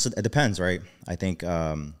 It depends, right? I think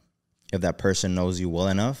if that person knows you well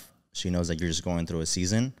enough, she knows that you're just going through a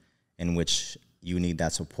season in which you need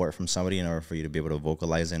that support from somebody in order for you to be able to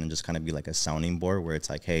vocalize it and just kind of be like a sounding board where it's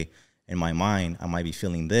like, hey, in my mind, I might be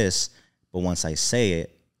feeling this, but once I say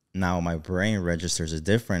it, now my brain registers it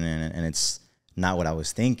different and it's not what I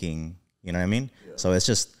was thinking. You know what I mean? Yeah. So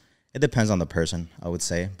it depends on the person, I would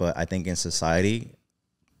say. But I think in society,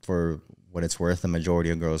 for what it's worth, the majority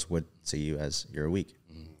of girls would see you as you're weak.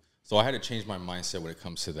 So I had to change my mindset when it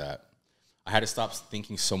comes to that. I had to stop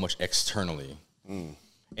thinking so much externally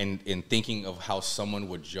and thinking of how someone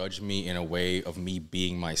would judge me in a way of me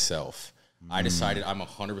being myself. I decided I'm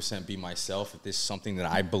 100% be myself. If this is something that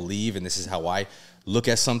I believe and this is how I look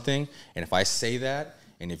at something, and if I say that,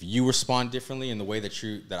 and if you respond differently in the way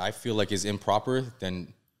that I feel like is improper,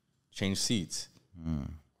 then change seats.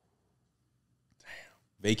 Damn.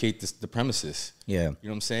 Vacate the premises. Yeah. You know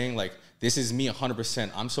what I'm saying? Like, this is me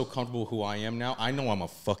 100%. I'm so comfortable with who I am now. I know I'm a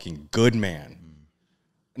fucking good man.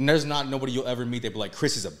 And there's not nobody you'll ever meet that be like,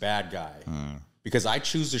 Chris is a bad guy. Because I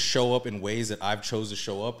choose to show up in ways that I've chose to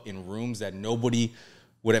show up in rooms that nobody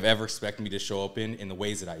would have ever expected me to show up in the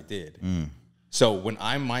ways that I did. So when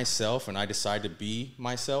I'm myself and I decide to be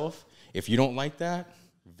myself, if you don't like that,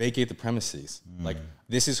 vacate the premises. Like,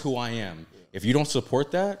 this is who I am. If you don't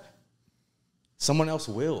support that, someone else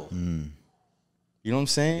will. You know what I'm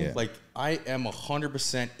saying? Yeah. Like, I am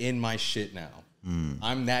 100% in my shit now.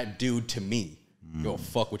 I'm that dude to me. Yo,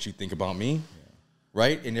 fuck what you think about me.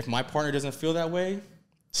 Right? And if my partner doesn't feel that way,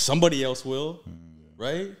 somebody else will.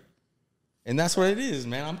 Right? And that's what it is,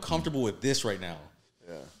 man. I'm comfortable with this right now.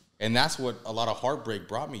 Yeah. And that's what a lot of heartbreak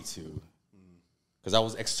brought me to. Because I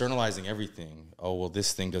was externalizing everything. Oh, well,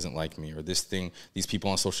 this thing doesn't like me. Or these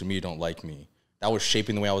people on social media don't like me. That was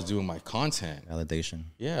shaping the way I was doing my content. Validation.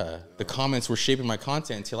 Yeah. The comments were shaping my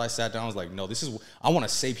content until I sat down and was like, no, I want to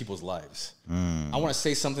save people's lives. I want to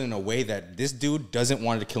say something in a way that this dude doesn't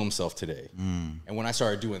want to kill himself today. And when I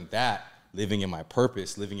started doing that, living in my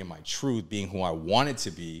purpose, living in my truth, being who I wanted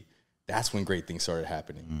to be, that's when great things started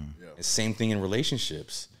happening. The same thing in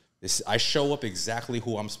relationships. I show up exactly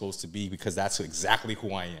who I'm supposed to be because that's exactly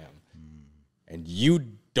who I am. And you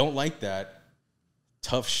don't like that.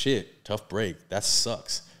 Tough shit, tough break. That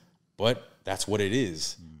sucks, but that's what it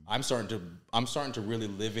is. I'm starting to really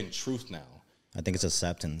live in truth now. I think it's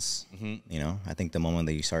acceptance. You know, I think the moment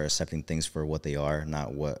that you start accepting things for what they are,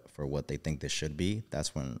 not for what they think they should be,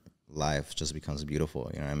 that's when life just becomes beautiful.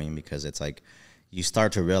 You know what I mean? Because it's like you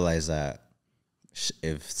start to realize that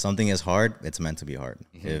if something is hard, it's meant to be hard.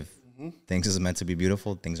 If things is meant to be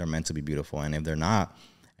beautiful, things are meant to be beautiful, and if they're not,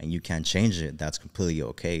 and you can't change it, that's completely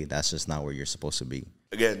okay. That's just not where you're supposed to be.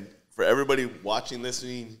 Again, for everybody watching,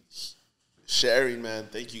 listening, sharing, man,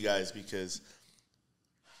 thank you guys, because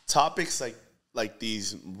topics like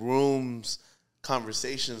these, rooms,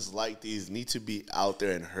 conversations like these need to be out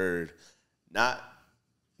there and heard. Not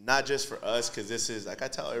just for us, because this is, like I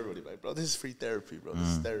tell everybody, like, bro, this is free therapy, bro. This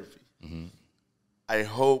is therapy. I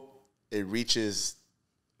hope it reaches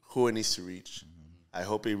who it needs to reach. I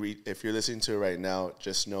hope if you're listening to it right now,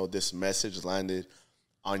 just know this message landed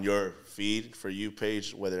on your feed For You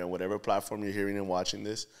page, whether on whatever platform you're hearing and watching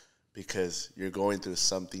this, because you're going through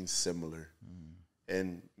something similar.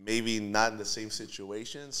 And maybe not in the same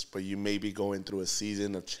situations, but you may be going through a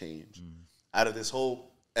season of change. Out of this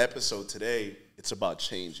whole episode today, it's about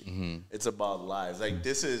changing. It's about lives. Like,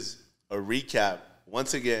 this is a recap,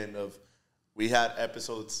 once again, of we had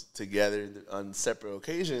episodes together on separate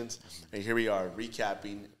occasions, and here we are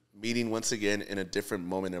recapping, meeting once again in a different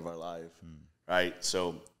moment of our life, right?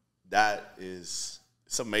 So that is,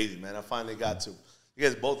 it's amazing, man. I finally got to. You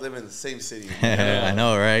guys both live in the same city. I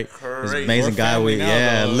know, right? Crazy. This amazing We're guy. family now,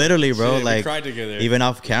 Yeah, though. literally, bro. Shit, we like, cried together. even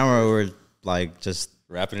off camera, we're like just,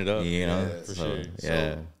 Wrapping it up. you know, Yeah, for so, sure.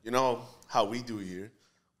 yeah. You know how we do here.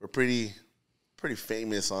 We're pretty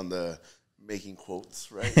famous on the making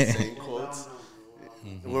quotes, right? Saying quotes.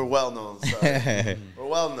 We're well known. Sorry. We're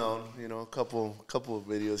well known. You know, a couple of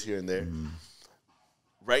videos here and there.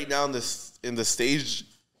 Right now in the stage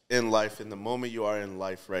in life, in the moment you are in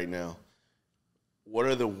life right now, what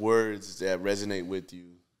are the words that resonate with you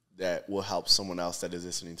that will help someone else that is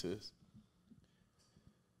listening to this?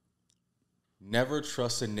 Never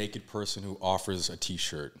trust a naked person who offers a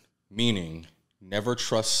t-shirt. Meaning, never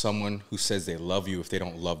trust someone who says they love you if they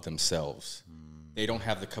don't love themselves. They don't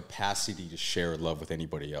have the capacity to share love with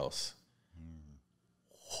anybody else.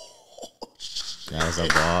 That was a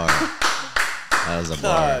bar. That was a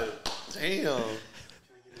bar. Damn.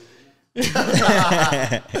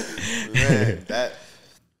 Man, damn.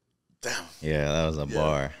 Yeah, that was a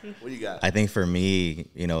bar. What you got? I think for me,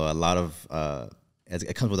 you know, a lot of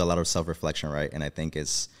it comes with a lot of self-reflection, right? And I think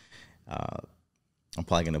it's I'm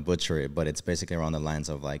probably gonna butcher it, but it's basically around the lines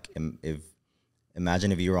of like,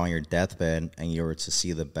 imagine if you were on your deathbed and you were to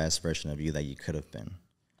see the best version of you that you could have been.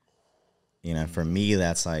 You know, for me,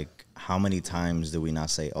 that's like, how many times do we not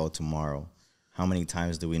say, oh, tomorrow? How many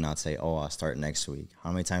times do we not say, oh, I'll start next week?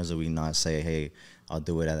 How many times do we not say, hey, I'll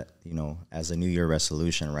do it as a New Year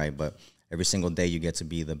resolution, right? But every single day you get to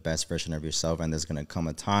be the best version of yourself, and there's going to come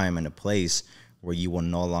a time and a place where you will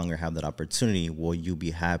no longer have that opportunity. Will you be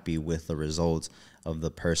happy with the results of the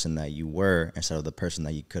person that you were instead of the person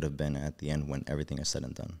that you could have been at the end when everything is said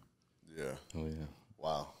and done? Yeah. Oh, yeah.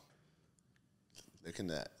 Wow. Looking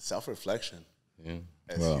at self-reflection. Yeah.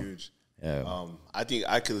 That's huge. Yeah. I think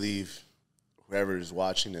I could leave whoever is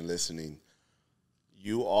watching and listening.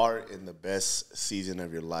 You are in the best season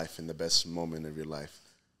of your life, in the best moment of your life.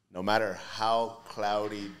 No matter how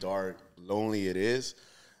cloudy, dark, lonely it is,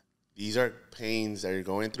 these are pains that you're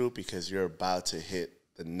going through because you're about to hit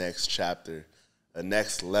the next chapter, the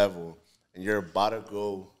next level, and you're about to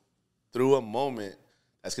go through a moment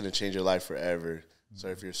that's going to change your life forever. So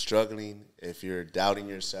if you're struggling, if you're doubting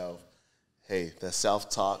yourself, hey, the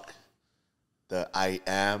self-talk, the I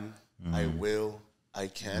am, I will, I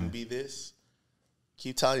can be this,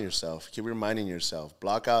 keep telling yourself, keep reminding yourself,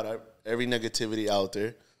 block out every negativity out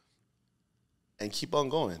there, and keep on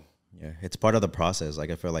going. Yeah, it's part of the process.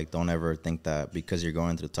 Like, I feel like don't ever think that because you're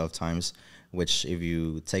going through tough times, which if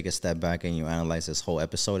you take a step back and you analyze this whole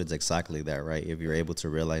episode, it's exactly that, right? If you're able to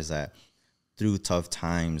realize that through tough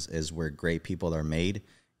times is where great people are made,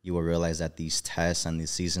 you will realize that these tests and these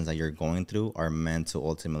seasons that you're going through are meant to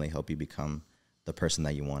ultimately help you become the person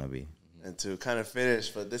that you want to be. And to kind of finish,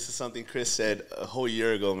 but this is something Chris said a whole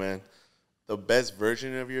year ago, man. The best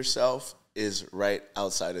version of yourself is right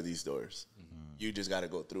outside of these doors. You just got to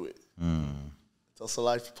go through it. It's also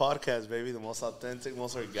Life Podcast, baby. The most authentic,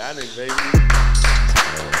 most organic, baby.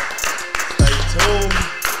 Stay tuned.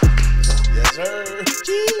 Yes,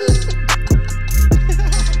 sir.